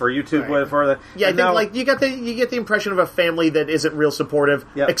videos for YouTube Right. for her. Yeah, I And think now- you get the impression of a family that isn't real supportive,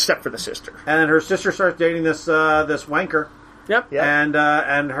 Yep. except for the sister. and her sister starts dating this wanker. Yep. Yeah.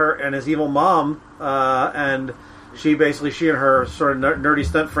 And his evil mom, and she and her sort of nerdy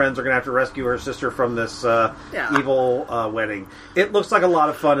stunt friends are going to have to rescue her sister from this evil wedding. It looks like a lot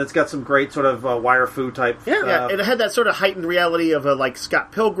of fun. It's got some great sort of wire fu type. Yeah, it had that sort of heightened reality of like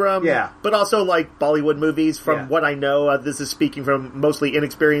Scott Pilgrim, Yeah. but also like Bollywood movies. From Yeah. what I know, this is speaking from mostly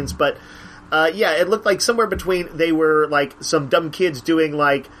inexperience, but it looked like somewhere between they were like some dumb kids doing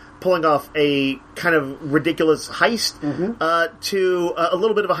like pulling off a kind of ridiculous heist to a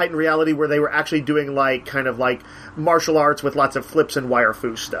little bit of a heightened reality where they were actually doing like kind of like martial arts with lots of flips and wire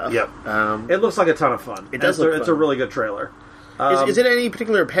fu stuff. Yep. It looks like a ton of fun. It does And look it's fun. a really good trailer. Is it any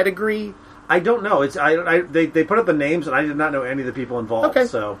particular pedigree? I don't know. They put up the names, and I did not know any of the people involved. Okay.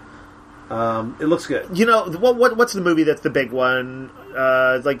 So it looks good. What's the movie that's the big one?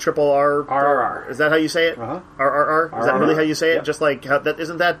 Like Triple R. RRR. Is that how you say it? Uh-huh. RRR. Is that really how you say it? Yep. Just like that?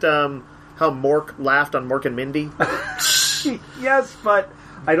 Isn't that how Mork laughed on Mork and Mindy? Yes, but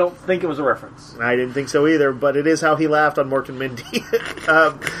I don't think it was a reference. I didn't think so either, but it is how he laughed on Mork and Mindy.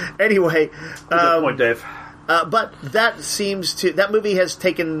 Anyway, Good point, Dave. but that movie has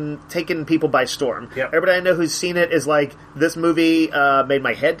taken people by storm. Yep. Everybody I know who's seen it is like, this movie made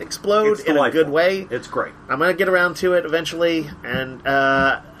my head explode It's in a delightful. good way. It's great. I'm gonna get around to it eventually, and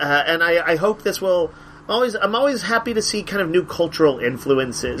I hope this will. I'm always happy to see kind of new cultural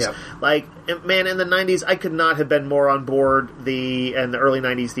influences. Yep. Like, man, in the '90s, I could not have been more on board in the early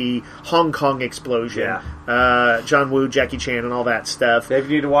 '90s, the Hong Kong explosion, John Woo, Jackie Chan, and all that stuff. Dave,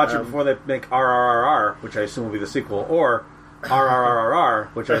 you need to watch it before they make RRRR, which I assume will be the sequel, or RRRR,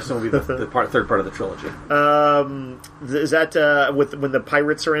 which I assume will be the third part of the trilogy. Is that when the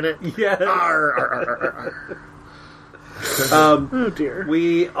pirates are in it? Yes. Arr, arr, arr, arr, arr. Oh dear.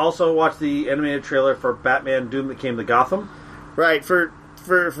 We also watched the animated trailer for Batman Doom That Came to Gotham. Right, for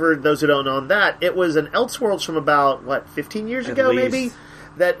those who don't know that, it was an Elseworlds from about, 15 years At ago, least. maybe?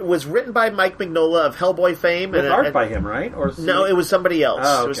 that was written by Mike Mignola of Hellboy fame. With art by him, right? Or No, it was somebody else.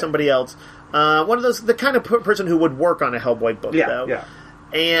 Oh, okay. It was somebody else. One of those, the kind of person who would work on a Hellboy book, though. Yeah.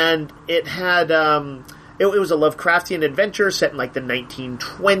 And it had... It was a Lovecraftian adventure set in like the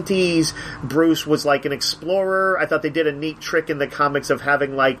 1920s. Bruce was like an explorer. I thought they did a neat trick in the comics of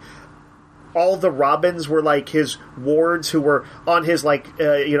having like all the Robins were like his wards who were on his like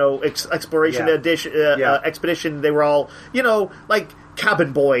exploration expedition. They were all like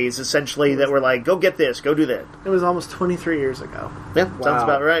cabin boys essentially that were like, go get this, go do that. It was almost 23 years ago. Yeah, sounds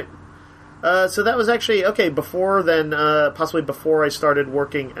about right. So that was actually, before then, possibly before I started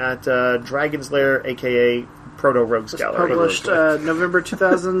working at Dragon's Lair, a.k.a. Proto-Rogues Gallery. Published November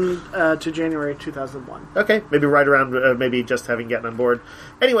 2000 to January 2001. Okay, maybe right around, maybe just having gotten on board.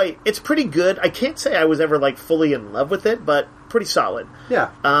 Anyway, it's pretty good. I can't say I was ever, like, fully in love with it, but pretty solid. Yeah.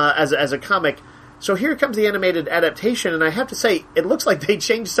 As a comic. So here comes the animated adaptation, and I have to say, it looks like they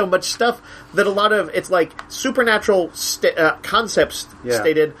changed so much stuff that a lot of, it's like supernatural concepts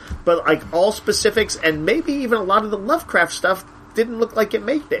stated, but like all specifics, and maybe even a lot of the Lovecraft stuff didn't look like it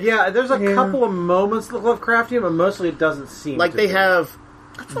made it. Yeah, there's a couple of moments that look Lovecraftian, but mostly it doesn't seem like they be. have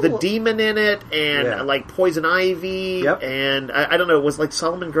the demon in it, and like Poison Ivy, and I don't know, it was like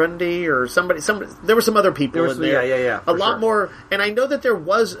Solomon Grundy or somebody. There were some other people in there. Yeah. A lot more, and I know that there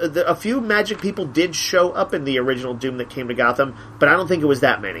was a few magic people did show up in the original Doom that came to Gotham, but I don't think it was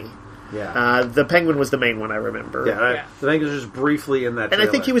that many. Yeah. The Penguin was the main one I remember. I think it was just briefly in that And trailer.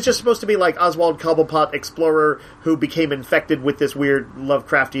 I think he was just supposed to be like Oswald Cobblepot Explorer who became infected with this weird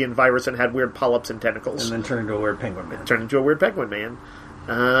Lovecraftian virus and had weird polyps and tentacles. And then turned into a weird penguin man. Turned into a weird penguin man.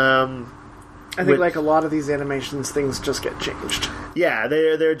 I think like a lot of these animations, things just get changed. Yeah,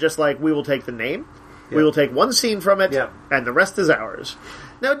 they're just like, we will take the name, we will take one scene from it, and the rest is ours.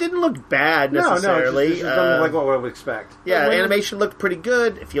 Now, it didn't look bad necessarily. No, it just doesn't look like what we would expect. Yeah, animation looked pretty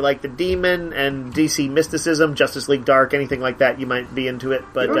good. If you like the Demon and DC mysticism, Justice League Dark, anything like that, you might be into it.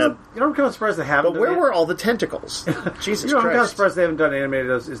 But I'm kind of surprised they haven't. But where were all the tentacles? Jesus I'm kind of Christ! surprised they haven't done animated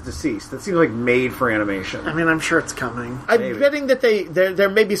as Deceased. That seems like made for animation. I mean, I'm sure it's coming. I'm betting that there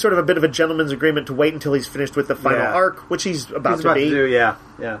may be sort of a bit of a gentleman's agreement to wait until he's finished with the final arc, which he's about to do.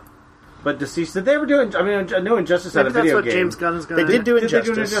 Yeah. But Deceased, did they ever do it? I mean, I know Injustice had a Maybe video that's what game. James Gunn is going to They did do Did Injustice.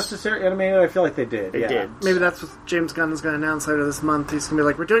 they do an Injustice animated? I feel like they did. They did. Maybe that's what James Gunn is going to announce later this month. He's going to be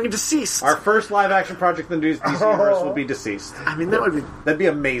like, we're doing a Deceased. Our first live-action project in the DC universe will be Deceased. I mean, that would be... That'd be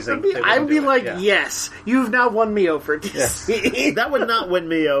amazing. I would be like, yes, you've now won me over, DC. That would not win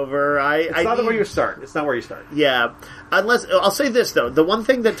me over. It's not where you start. It's not where you start. Yeah. Unless, I'll say this, though. The one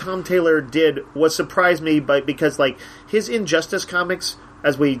thing that Tom Taylor did was surprise me because, like, his Injustice comics,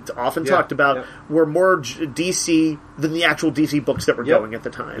 as we often talked about, were more DC than the actual DC books that were going at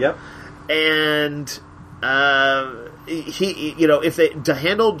the time. Yep. And he, if they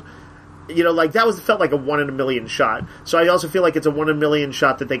handled, like that felt like a 1 in a million shot. So I also feel like it's a 1 in a million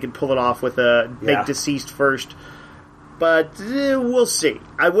shot that they could pull it off with make Deceased first. But we'll see.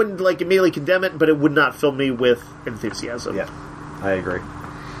 I wouldn't immediately condemn it, but it would not fill me with enthusiasm. Yeah, I agree.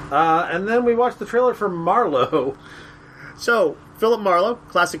 And then we watched the trailer for Marlowe. So, Philip Marlowe,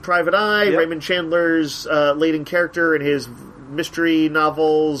 classic Private Eye, Raymond Chandler's leading character in his mystery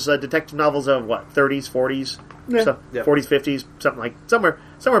novels, detective novels of 30s, 40s, 40s, 50s,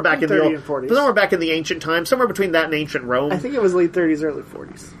 somewhere back in the old, 40s. somewhere back in the ancient times, somewhere between that and ancient Rome. I think it was late 30s, early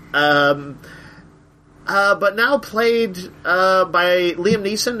 40s. But now played by Liam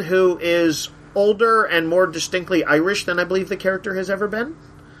Neeson, who is older and more distinctly Irish than I believe the character has ever been.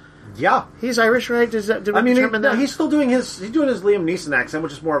 Yeah, he's Irish, right? Did we determine that? He's still doing he's doing his Liam Neeson accent,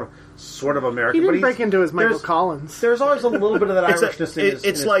 which is more of sort of American. He didn't but break into his Michael Collins. There's always a little bit of that Irishness in his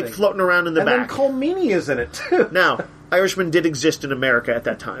It's like thing. floating around in the and back. And then Cole Meany is in it, too. Now, Irishmen did exist in America at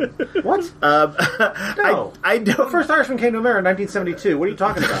that time. What? No. I don't... The first Irishman came to America in 1972. What are you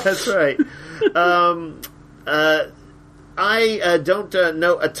talking about? That's right. I don't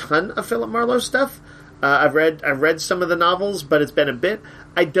know a ton of Philip Marlowe stuff. I've read some of the novels, but it's been a bit.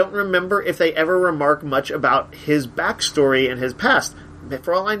 I don't remember if they ever remark much about his backstory and his past.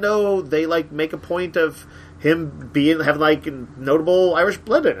 For all I know, they make a point of him having notable Irish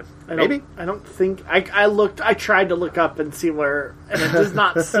blood in him. Maybe I don't think I tried to look up and see where, and it does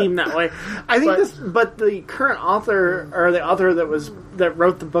not seem that way. I think but the current author or the author that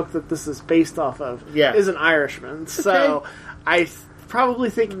wrote the book that this is based off of is an Irishman. So I probably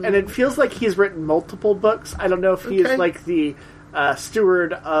think, and it feels like he's written multiple books. I don't know if he is like the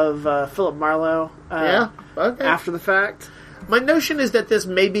steward of Philip Marlowe after the fact. My notion is that this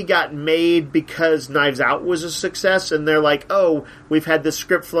maybe got made because Knives Out was a success, and they're like, oh, we've had this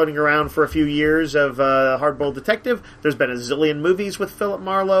script floating around for a few years of Hardboiled Detective. There's been a zillion movies with Philip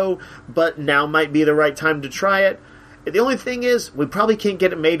Marlowe, but now might be the right time to try it. The only thing is, we probably can't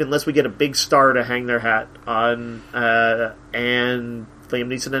get it made unless we get a big star to hang their hat on, and Liam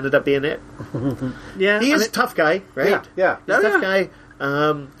Neeson ended up being it. Yeah, he is a tough guy, right? Yeah. He's a tough guy.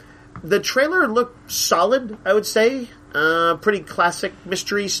 The trailer looked solid, I would say. Pretty classic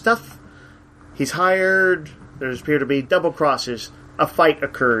mystery stuff. He's hired. There appear to be double crosses. A fight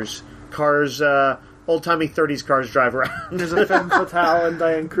occurs. Cars, old-timey 30s cars drive around. There's a femme fatale and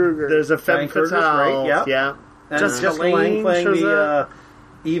Diane Kruger. There's a femme fatale. Right? Yeah. And Jessica Lange playing shows the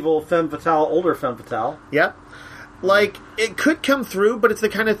evil femme fatale, older femme fatale. Yeah. Like, it could come through, but it's the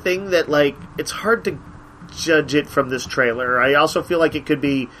kind of thing that, like, it's hard to judge it from this trailer. I also feel like it could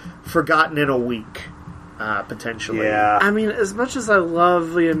be forgotten in a week, potentially. Yeah. I mean, as much as I love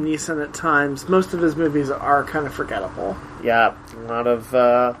Liam Neeson at times, most of his movies are kind of forgettable. Yeah. A lot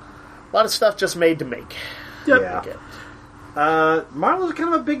of stuff just made to make. Yep. Yeah. Marlowe's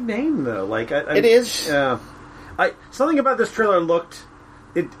kind of a big name, though. Like, it is. Yeah. Something about this trailer looked...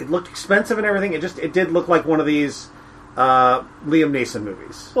 It looked expensive and everything. It did look like one of these Liam Neeson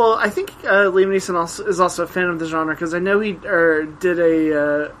movies. Well, I think Liam Neeson is also a fan of the genre, because I know he did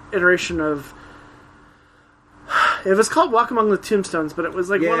a iteration of... It was called Walk Among the Tombstones, but it was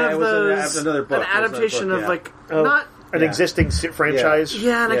like one of those... another book. An adaptation book, of, like... Oh, not an existing franchise.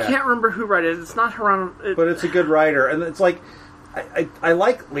 Yeah, and I can't remember who wrote it. It's not Geronimo... But it's a good writer, and it's like... I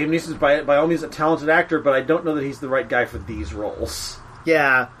like Liam Neeson's by all means a talented actor, but I don't know that he's the right guy for these roles.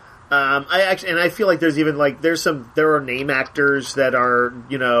 Yeah. I feel like there's even like there are name actors that are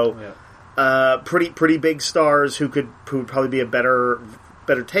pretty big stars who would probably be a better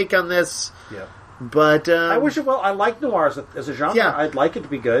take on this. Yeah. But I wish it. Well, I like noir as a genre. Yeah. I'd like it to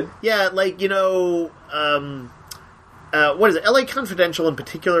be good. Yeah, like what is it? L.A. Confidential in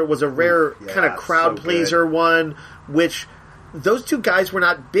particular was a rare kind of crowd pleaser one, which. Those two guys were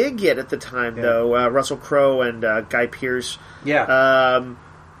not big yet at the time, though. Russell Crowe and Guy Pearce. Yeah.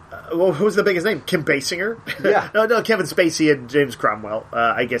 Who was the biggest name? Kim Basinger? Yeah. no, Kevin Spacey and James Cromwell.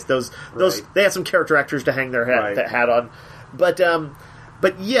 I guess those they had some character actors to hang their hat on.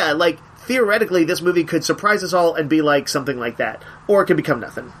 But yeah, like theoretically, this movie could surprise us all and be like something like that, or it could become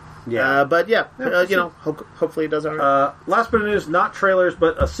nothing. Yeah. Hopefully it does. All right. Last bit of news: not trailers,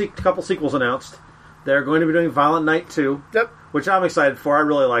 but couple sequels announced. They're going to be doing Violent Night 2. Yep. Which I'm excited for. I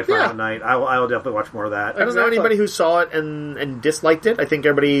really like Violent Night. I will definitely watch more of that. I don't know anybody who saw it and disliked it. I think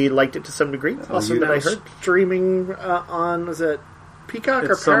everybody liked it to some degree. Also, that I heard. Streaming on, was it Peacock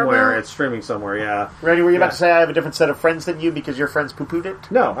or somewhere. Paramount? It's streaming somewhere, yeah. Randy, were you about to say I have a different set of friends than you because your friends poo-pooed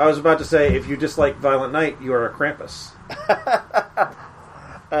it? No, I was about to say if you dislike Violent Night, you are a Krampus.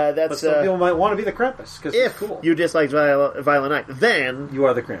 But some people might want to be the Krampus because it's cool. You dislike Violent Night, then you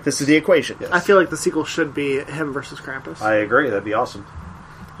are the Krampus. This is the equation. Yes. I feel like the sequel should be him versus Krampus. I agree. That'd be awesome.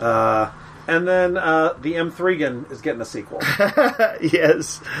 And then the M3gan is getting a sequel.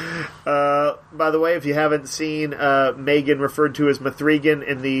 Yes. By the way, if you haven't seen Megan referred to as Mithrigan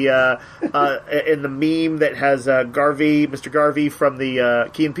in the meme that has Mr. Garvey from the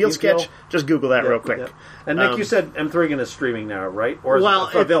Key and Peele sketch, just Google that real quick. Yep. And Nick, you said M3gan is streaming now, right? Or is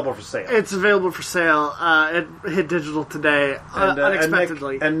it available for sale? It's available for sale. It hit digital today,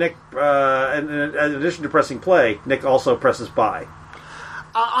 unexpectedly. And Nick, in addition to pressing play, Nick also presses buy.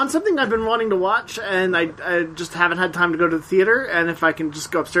 On something I've been wanting to watch, and I just haven't had time to go to the theater, and if I can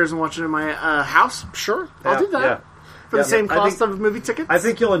just go upstairs and watch it in my house, sure, I'll do that. Yeah. For the same cost of movie tickets? I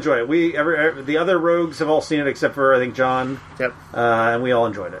think you'll enjoy it. The other rogues have all seen it except for, I think, John. Yep. And we all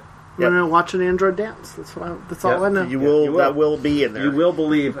enjoyed it. I'm going to watch an android dance. That's all I know. You will. That will be in there. You will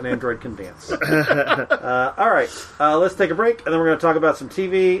believe an android can dance. All right. Let's take a break, and then we're going to talk about some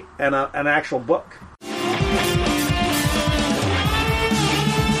TV and an actual book.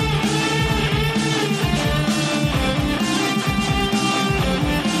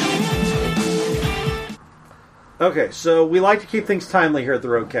 Okay, so we like to keep things timely here at the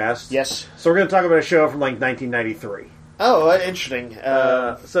Roadcast. Yes. So we're going to talk about a show from like 1993. Oh, interesting.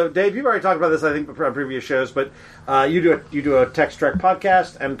 So, Dave, you've already talked about this, I think, on previous shows, but you do a Text Trek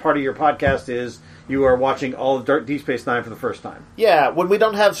podcast, and part of your podcast is you are watching all of Deep Space Nine for the first time. Yeah, when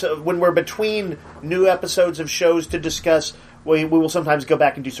we're between new episodes of shows to discuss, we will sometimes go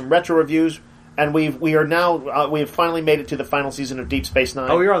back and do some retro reviews. And we have finally made it to the final season of Deep Space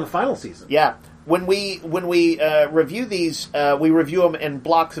Nine. Oh, you're on the final season. Yeah. When we review these, we review them in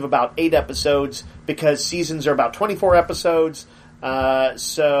blocks of about 8 episodes because seasons are about 24 episodes.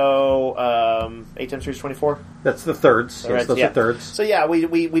 So 8 times 3 is 24. That's the thirds. Yes, Right, those yeah. are thirds. So yeah,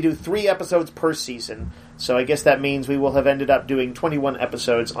 we do 3 episodes per season. So I guess that means we will have ended up doing 21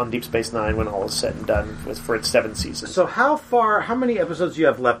 episodes on Deep Space Nine when all is said and done for its 7 seasons. So how many episodes do you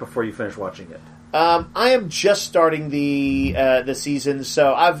have left before you finish watching it? I am just starting the season,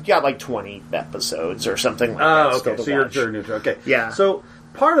 so I've got like 20 episodes or something like that. Okay. So you're new to it. Okay. Yeah. So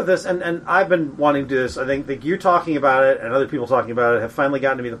part of this, and I've been wanting to do this, I think that you talking about it and other people talking about it have finally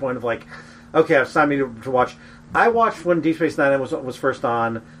gotten to me the point of like, okay, it's time to watch. I watched when Deep Space Nine was first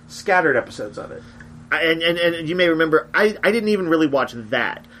on, scattered episodes of it. And you may remember, I didn't even really watch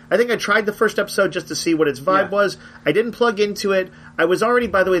that. I think I tried the first episode just to see what its vibe was. I didn't plug into it. I was already,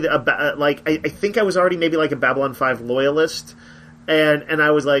 by the way, I think I was already maybe like a Babylon 5 loyalist. And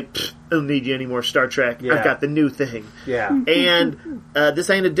I was like, I don't need you anymore, Star Trek. Yeah. I've got the new thing. Yeah. And this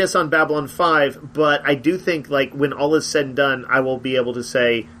ain't a diss on Babylon 5, but I do think, like, when all is said and done, I will be able to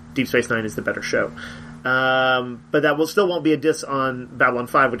say Deep Space Nine is the better show. But that still won't be a diss on Babylon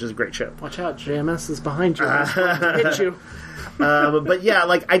 5, which is a great show. Watch out, JMS is behind you. He's going to hit you. But yeah,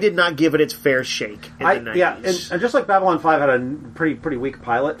 like, I did not give it its fair shake in the 90s. Yeah, and just like Babylon 5 had a pretty weak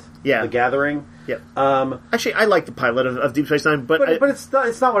pilot, Yeah. The Gathering. Yep. Actually, I like the pilot of Deep Space Nine, but it's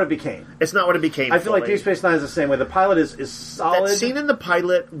not what it became. It's not what it became. I feel like fully. Deep Space Nine is the same way. The pilot is solid. That scene in the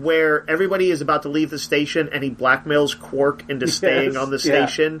pilot where everybody is about to leave the station and he blackmails Quark into staying on the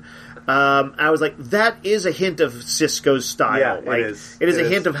station. I was like, that is a hint of Sisko's style. Yeah, like, it is. It is a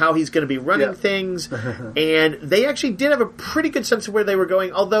hint of how he's going to be running things. And they actually did have a pretty good sense of where they were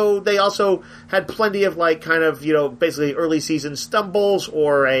going, although they also had plenty of, like, kind of, basically early season stumbles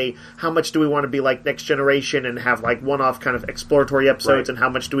or how much do we want to be like Next Generation and have, like, one-off kind of exploratory episodes, and how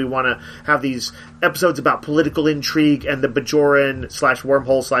much do we want to have these episodes about political intrigue and the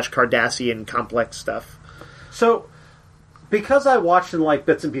Bajoran/wormhole/Cardassian complex stuff. So, because I watched and liked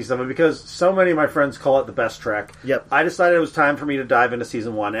bits and pieces of it, because so many of my friends call it the best Trek, I decided it was time for me to dive into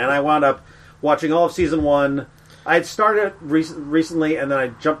Season 1. And I wound up watching all of Season 1. I had started recently, and then I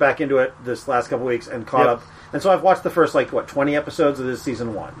jumped back into it this last couple weeks and caught up. And so I've watched the first, 20 episodes of this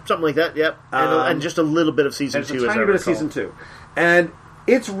Season 1. Something like that, yep. And just a little bit of Season 2, a tiny bit of Season 2. And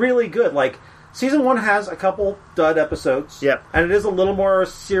it's really good. Like, Season 1 has a couple dud episodes. Yep. And it is a little more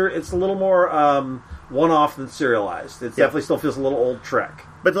one-off than serialized. It definitely still feels a little old Trek.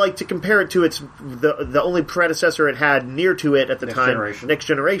 But like to compare it to the only predecessor it had near to it at the time, Next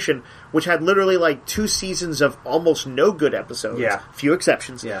Generation, which had literally like 2 seasons of almost no good episodes. Yeah. Few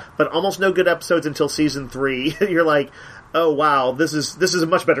exceptions. Yeah. But almost no good episodes until Season 3. You're like, oh wow, this is a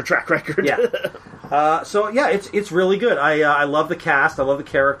much better track record. Yeah. So yeah, it's really good. I love the cast. I love the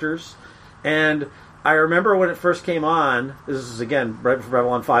characters. And I remember when it first came on, this is again right before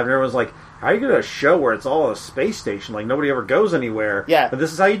Babylon 5, and everyone's like, how are you going to show where it's all a space station? Like, nobody ever goes anywhere. Yeah. But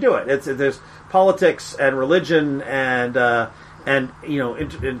this is how you do it. There's politics and religion and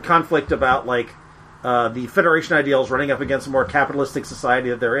in conflict about, the Federation ideals running up against a more capitalistic society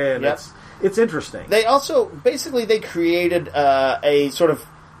that they're in. Yep. It's interesting. They also, basically, they created a sort of,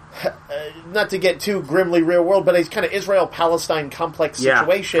 not to get too grimly real world, but a kind of Israel-Palestine complex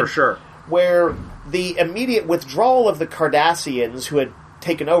situation. Yeah, for sure. Where the immediate withdrawal of the Cardassians, who had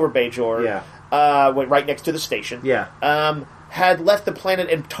taken over Bajor, went right next to the station, had left the planet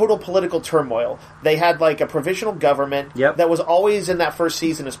in total political turmoil. They had like a provisional government that was always in that first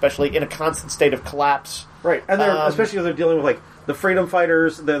season, especially in a constant state of collapse. Right, and they're especially when they're dealing with like the freedom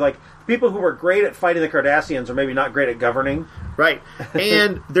fighters. They're like people who were great at fighting the Cardassians are maybe not great at governing. Right,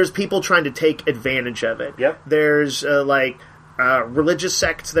 and there's people trying to take advantage of it. Yep. There's religious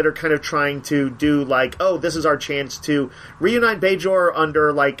sects that are kind of trying to do like, oh, this is our chance to reunite Bajor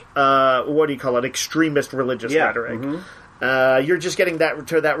under like what do you call it, extremist religious rhetoric. Mm-hmm. You're just getting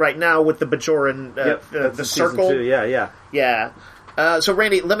that right now with the Bajoran the circle. 2, yeah. So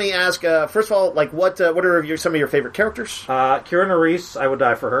Randy, let me ask first of all, like what are some of your favorite characters? Kira Nerys, I would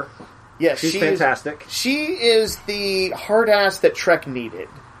die for her. Yeah, she's fantastic. She is the hard ass that Trek needed.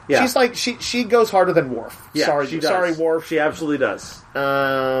 Yeah. She's like she goes harder than Worf. Yeah, sorry, Worf. She absolutely does.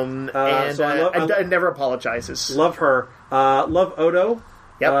 And never apologizes. Love her. Love Odo.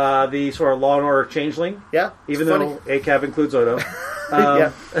 Yep. The sort of Law and Order changeling. Yeah. Even though ACAB includes Odo.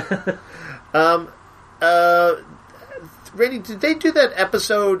 Randy, did they do that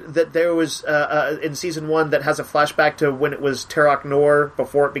episode that there was in season 1 that has a flashback to when it was Terok Nor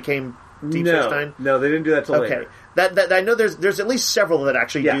before it became Deep Space Nine? No, they didn't do that till later. That I know there's at least several that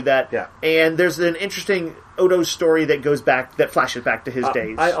actually do that. Yeah. And there's an interesting Odo story that flashes back to his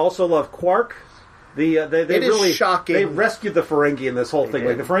days. I also love Quark. They is shocking. They rescued the Ferengi in this whole thing.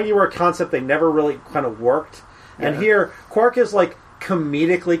 Like the Ferengi were a concept they never really kind of worked, And here, Quark is like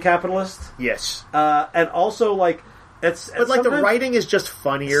comedically capitalist. Yes. And also like but like the writing is just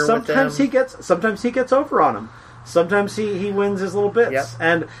funnier. Sometimes with them. sometimes he gets over on him. Sometimes he wins his little bits. Yep.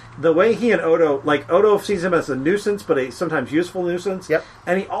 And the way he and Odo sees him as a nuisance, but a sometimes useful nuisance. Yep.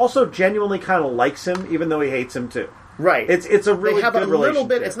 And he also genuinely kind of likes him, even though he hates him too. Right. It's a really they have good a little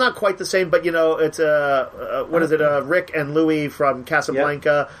bit. relationship. It's not quite the same, but it's what is it? Rick and Louis from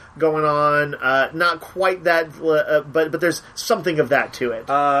Casablanca going on. Not quite that, but there's something of that to it.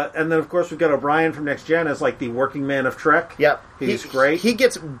 And then of course we've got O'Brien from Next Gen as like the working man of Trek. Yep, he's great. He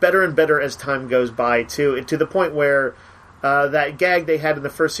gets better and better as time goes by too, to the point where. That gag they had in the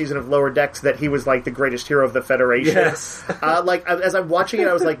first season of Lower Decks that he was like the greatest hero of the Federation. Yes. Like as I'm watching it,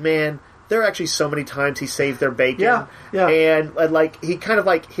 I was like, man, there are actually so many times he saved their bacon. Yeah. And like he kind of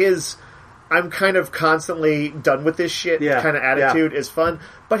like his I'm kind of constantly done with this shit kind of attitude is fun.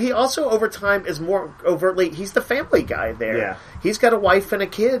 But he also over time is more overtly he's the family guy there. Yeah. He's got a wife and a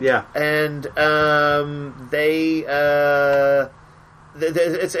kid. Yeah. And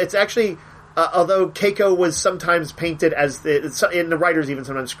it's actually although Keiko was sometimes painted as and the writers even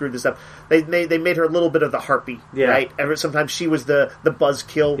sometimes screwed this up. They made her a little bit of the harpy, right? Sometimes she was the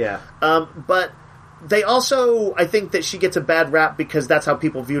buzzkill. Yeah. But they also, I think that she gets a bad rap because that's how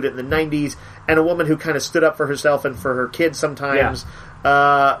people viewed it in the 90s, and a woman who kind of stood up for herself and for her kids sometimes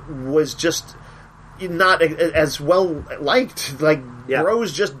was just not as well liked. Like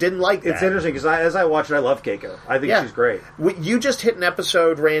bros just didn't like that. It's interesting because as I watch it, I love Keiko. I think she's great. You just hit an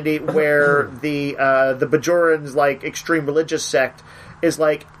episode, Randy, where the Bajorans like extreme religious sect is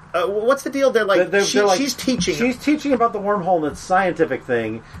like. What's the deal? They're like, she's teaching. She's teaching about the wormhole and its scientific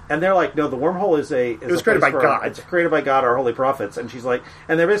thing, and they're like, no, the wormhole is it was created by God. It's created by God, our holy prophets, and she's like,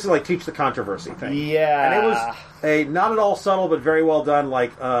 and they basically like teach the controversy thing. Yeah, and it was a not at all subtle but very well done,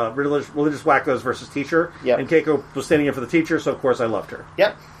 like religious wackos versus teacher. Yep. And Keiko was standing in for the teacher, so of course I loved her.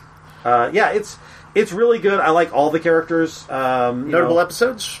 Yep. It's really good. I like all the characters. Notable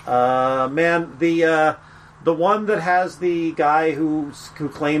episodes. The one that has the guy who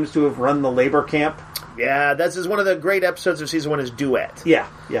claims to have run the labor camp. Yeah, this is one of the great episodes of season 1 is Duet. Yeah.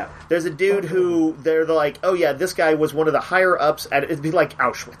 There's a dude who they're like, oh yeah, this guy was one of the higher ups at it'd be like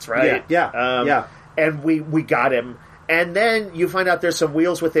Auschwitz, right? Yeah. And we got him. And then you find out there's some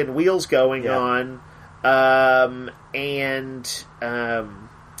wheels within wheels going on.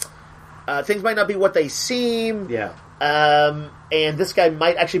 Things might not be what they seem. Yeah. And this guy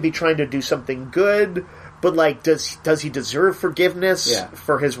might actually be trying to do something good. But like, does he deserve forgiveness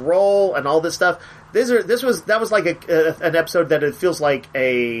for his role and all this stuff? That was like an episode that it feels like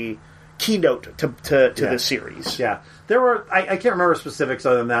a keynote to the series. Yeah, there were I can't remember specifics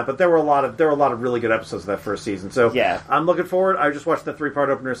other than that, but there were a lot of really good episodes of that first season. So I'm looking forward. I just watched the 3-part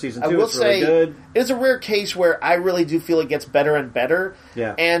opener of season 2. I will it's really good. It's a rare case where I really do feel it gets better and better.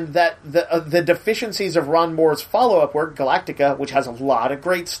 Yeah, and that the deficiencies of Ron Moore's follow up work, Galactica, which has a lot of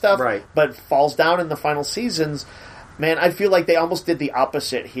great stuff, but falls down in the final seasons. Man, I feel like they almost did the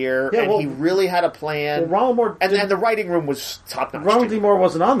opposite here, he really had a plan. Well, Ronald Moore and the writing room was top notch. Ronald D. Moore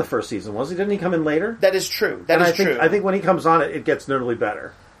wasn't on the first season, was he? Didn't he come in later? That is true. I think when he comes on, it gets notably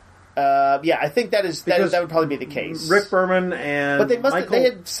better. I think that would probably be the case. Rick Berman and they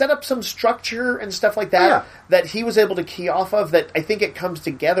had set up some structure and stuff like that that he was able to key off of. That I think it comes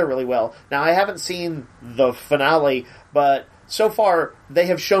together really well. Now I haven't seen the finale, but so far they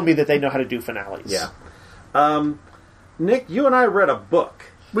have shown me that they know how to do finales. Yeah. Nick, you and I read a book.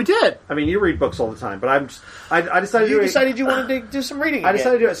 We did. I mean, you read books all the time, but I decided you decided you wanted to do some reading. I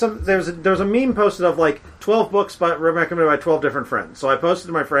decided to do there was a meme posted of like 12 books recommended by 12 different friends. So I posted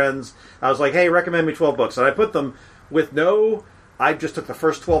to my friends. I was like, "Hey, recommend me 12 books," and I put them with no. I just took the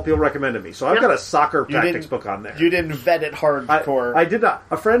first 12 people recommended me. So I've got a soccer tactics book on there. You didn't vet it hardcore. I did not.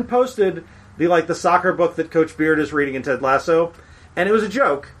 A friend posted the soccer book that Coach Beard is reading in Ted Lasso, and it was a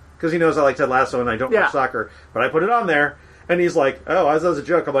joke. Because he knows I like Ted Lasso and I don't watch soccer. But I put it on there, and he's like, oh, that was a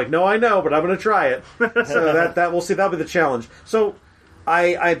joke. I'm like, no, I know, but I'm going to try it. So that we'll see. That'll be the challenge. So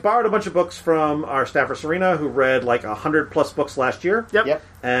I borrowed a bunch of books from our staffer, Serena, who read like 100-plus books last year. Yep.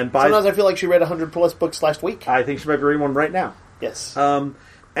 And sometimes I feel like she read 100-plus books last week. I think she might be reading one right now. Yes.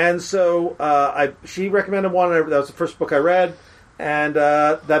 And so she recommended one. That was the first book I read. And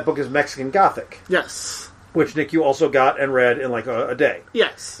that book is Mexican Gothic. Yes. Which, Nick, you also got and read in like a day.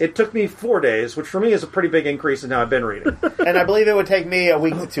 Yes. It took me 4 days, which for me is a pretty big increase in how I've been reading. And I believe it would take me a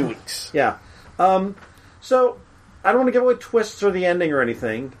week to 2 weeks. Yeah. So, I don't want to give away twists or the ending or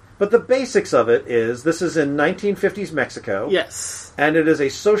anything, but the basics of it is, this is in 1950s Mexico. Yes. And it is a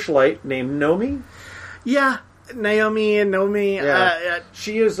socialite named Nomi. Yeah. Naomi. Yeah.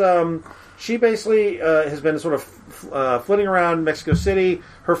 She is. She basically has been sort of flitting around Mexico City.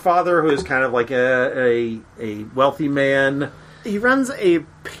 Her father, who is kind of like a wealthy man. He runs a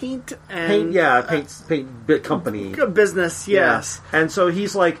paint bit company business. Yes, yeah. And so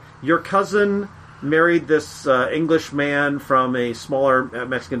he's like, your cousin married this English man from a smaller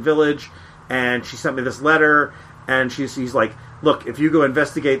Mexican village, and she sent me this letter, and he's like, look, if you go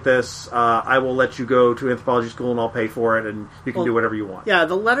investigate this, I will let you go to anthropology school and I'll pay for it, and you can do whatever you want. Yeah,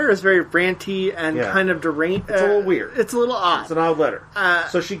 the letter is very ranty and kind of deranged. It's a little weird. It's a little odd. It's an odd letter.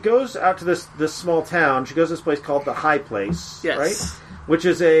 So she goes out to this small town. She goes to this place called the High Place, right? Which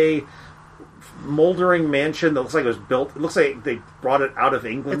is a moldering mansion that looks like it was built. It looks like they brought it out of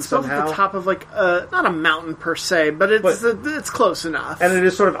England somehow. It's built at the top of like not a mountain per se, but it's close enough. And it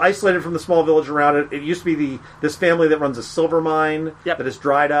is sort of isolated from the small village around it. It used to be this family that runs a silver mine that is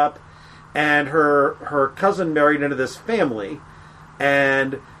dried up, and her cousin married into this family,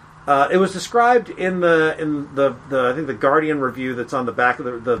 and it was described in the I think the Guardian review that's on the back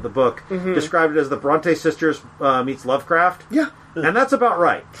of the book described it as the Bronte sisters meets Lovecraft. Yeah. And that's about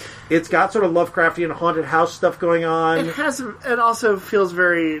right. It's got sort of Lovecraftian haunted house stuff going on. It also feels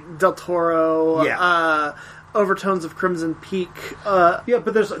very Del Toro. Yeah. Overtones of Crimson Peak. But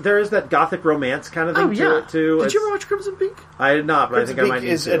there is that gothic romance kind of thing to it too. Did you ever watch Crimson Peak? I did not, but Crimson I think Peak I might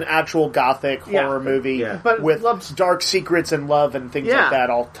need is to. an actual gothic horror movie, but with dark secrets and love and things like that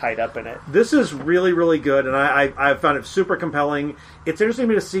all tied up in it. This is really, really good, and I found it super compelling. It's interesting to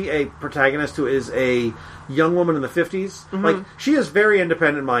me to see a protagonist who is a young woman in the 50s. Like, she is very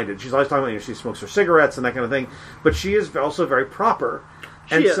independent-minded. She's always talking about, she smokes her cigarettes and that kind of thing, but she is also very proper.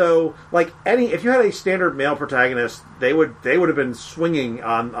 And so, like, if you had a standard male protagonist, they would have been swinging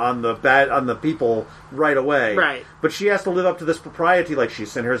on the people right away. Right. But she has to live up to this propriety, like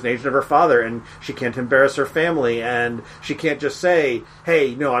she's in her as an agent of her father, and she can't embarrass her family, and she can't just say,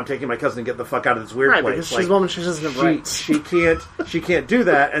 "Hey, no, I'm taking my cousin to get the fuck out of this weird place." Because she's a woman, she doesn't have rights. She can't do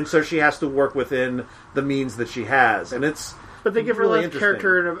that, and so she has to work within the means that she has, and it's. But they give her really a lot of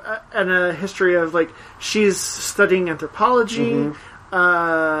character and a history of, like, she's studying anthropology.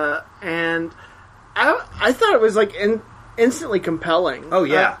 And I thought it was like instantly compelling. Oh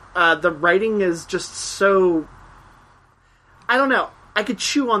yeah, the writing is just so. I don't know. I could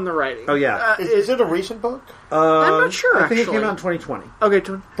chew on the writing. Oh yeah, is it a recent book? I'm not sure. I think it came out in 2020. Okay,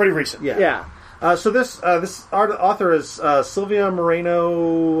 pretty recent. Yeah. So this author is Silvia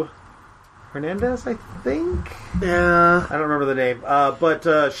Moreno Hernandez, I think. Yeah, I don't remember the name,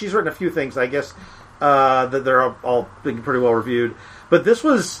 but she's written a few things. I guess that they're all being pretty well reviewed. But this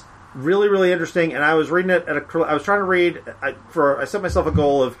was really, really interesting, and I was reading it I was trying to read. I set myself a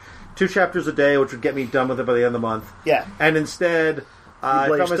goal of 2 chapters a day, which would get me done with it by the end of the month. Yeah. And instead, I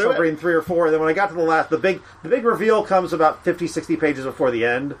found myself reading 3 or 4. And then when I got to the big reveal comes about 50, 60 pages before the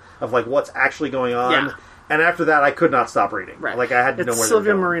end of like what's actually going on. Yeah. And after that, I could not stop reading. Right. Like I had to know where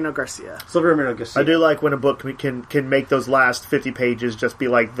Silvia to go. Moreno Garcia. Silvia Moreno Garcia. I do like when a book can make those last 50 pages just be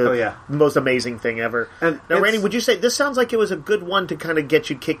like the most amazing thing ever. And now, Randy, would you say this sounds like it was a good one to kind of get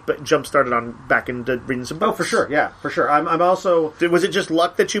you jump started on back into reading some books? Oh, for sure. Yeah, for sure. I'm also. Was it just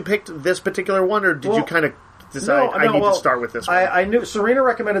luck that you picked this particular one, or did you kind of decide I need to start with this one? I knew Serena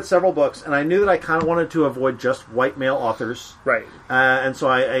recommended several books, and I knew that I kind of wanted to avoid just white male authors. Right. And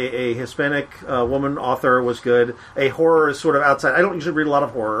so a Hispanic woman author was good. A horror is sort of outside. I don't usually read a lot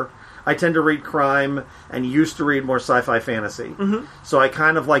of horror. I tend to read crime and used to read more sci-fi fantasy. Mm-hmm. So I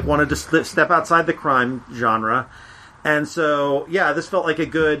kind of like wanted to step outside the crime genre. And so, yeah, this felt like a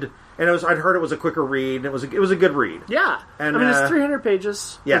good... And I'd heard it was a quicker read. It was a good read. Yeah. And, I mean, it's 300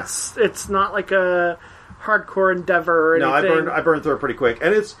 pages. Yeah. It's not like a hardcore endeavor or anything. No, I burned through it pretty quick.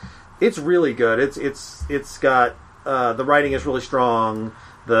 And it's really good. It's got... the writing is really strong.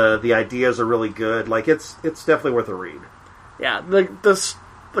 The ideas are really good. Like, it's definitely worth a read. Yeah, the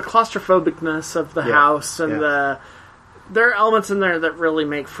claustrophobicness of the house and there are elements in there that really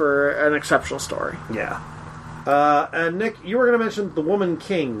make for an exceptional story. Yeah. And Nick, you were going to mention The Woman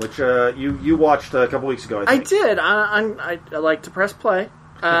King, which you watched a couple weeks ago, I think. I did. I like to press play.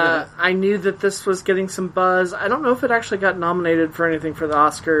 I knew that this was getting some buzz. I don't know if it actually got nominated for anything for the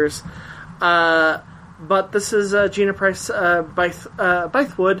Oscars. But this is Gina Price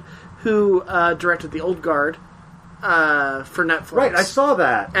Bythewood, who directed The Old Guard for Netflix. Right, I saw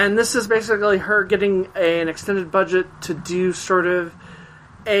that. And this is basically her getting an extended budget to do sort of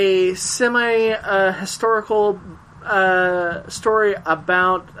a semi-historical story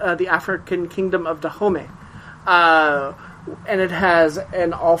about the African kingdom of Dahomey. And it has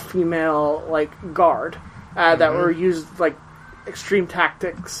an all-female, like, guard that were used, like, extreme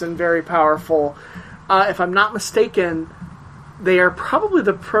tactics and very powerful. if I'm not mistaken, they are probably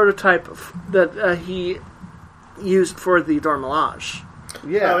the prototype that he used for the Dora Milaje.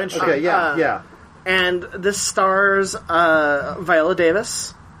 Yeah. Oh, interesting. Okay. Yeah. And this stars Viola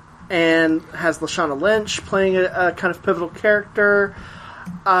Davis and has Lashana Lynch playing a kind of pivotal character.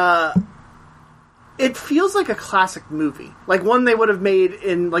 It feels like a classic movie, like one they would have made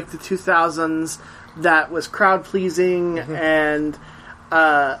in like the 2000s that was crowd pleasing and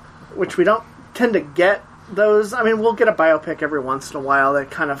which we don't tend to get those. I mean, we'll get a biopic every once in a while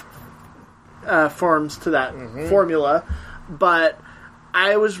that kind of forms to that formula, but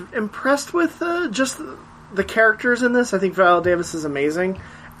I was impressed with just the characters in this. I think Viola Davis is amazing.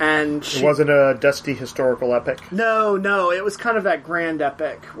 And it wasn't a dusty historical epic. No, it was kind of that grand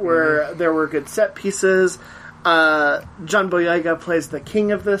epic where there were good set pieces. John Boyega plays the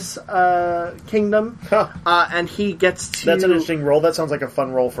king of this kingdom, and he gets to... That's an interesting role. That sounds like a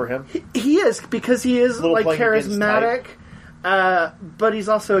fun role for him. He is, because he is like charismatic, but he's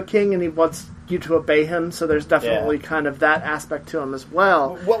also a king and he wants you to obey him, so there's definitely kind of that aspect to him as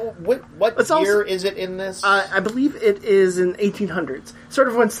well. What year is it in this? I believe it is in 1800s. Sort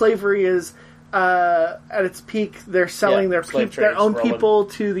of when slavery is at its peak. They're selling their own people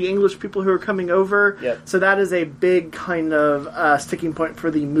to the English people who are coming over. Yep. So that is a big kind of sticking point for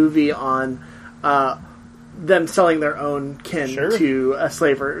the movie on them selling their own kin to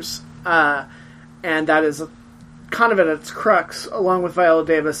slavers. And that is kind of at its crux, along with Viola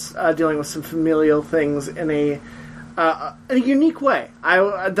Davis dealing with some familial things in a unique way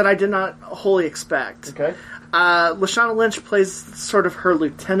that I did not wholly expect. Okay. Lashana Lynch plays sort of her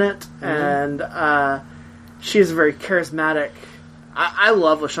lieutenant, and she is very charismatic. I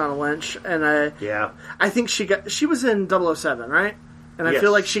love Lashana Lynch, and I think she was in 007, right? And I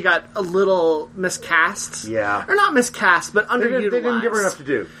feel like she got a little miscast. Yeah. Or not miscast, but underutilized. They didn't give her enough to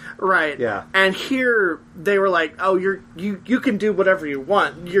do. Right. Yeah. And here they were like, "Oh, you can do whatever you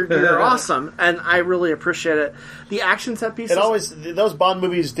want. You're awesome," and I really appreciate it. The action set pieces. Those Bond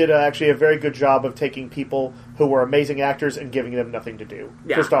movies did actually a very good job of taking people who were amazing actors and giving them nothing to do.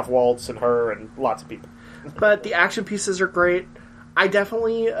 Yeah. Christoph Waltz and her and lots of people. But the action pieces are great. I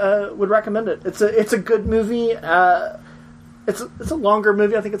definitely would recommend it. It's a good movie. It's a longer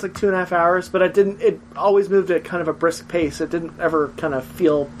movie. I think it's like 2.5 hours, but it always moved at kind of a brisk pace. It didn't ever kind of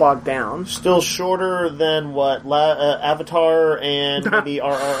feel bogged down. Still shorter than what Avatar and maybe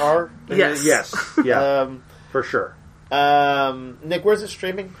RRR. Yes. Yeah. For sure. Nick, where's it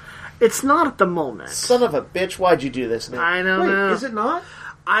streaming? It's not at the moment. Son of a bitch! Why'd you do this, Nick? I don't know. Is it not?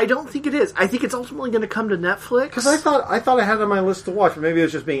 I don't think it is. I think it's ultimately going to come to Netflix. Because I thought I had it on my list to watch, but maybe it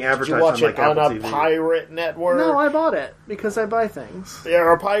was just being advertised. Did you watch on, like, it on Apple a TV. pirate network? No, I bought it because I buy things.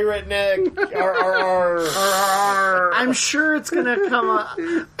 You're a pirate, Nick. I'm sure it's going to come up.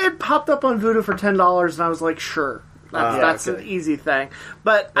 It popped up on Vudu for $10, and I was like, sure. That's an easy thing.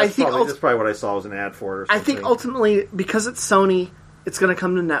 But I think that's probably what I saw was an ad for it or something. I think ultimately, because it's Sony, it's going to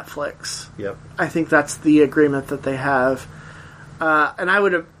come to Netflix. Yep. I think that's the agreement that they have. And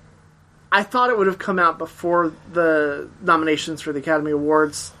I thought it would have come out before the nominations for the Academy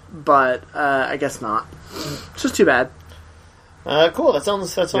Awards, but I guess not. It's just too bad. Cool. That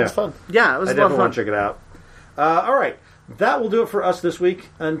sounds fun. Yeah, it was a lot of fun. I definitely want to check it out. All right. That will do it for us this week,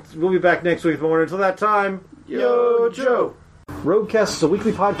 and we'll be back next week. But until that time, yo, Joe. Roguecast is a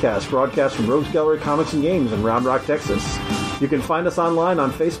weekly podcast broadcast from Rogues Gallery Comics and Games in Round Rock, Texas. You can find us online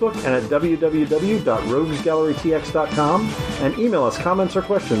on Facebook and at www.roguesgallerytx.com and email us comments or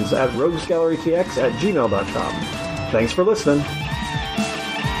questions at roguesgallerytx@gmail.com. Thanks for listening.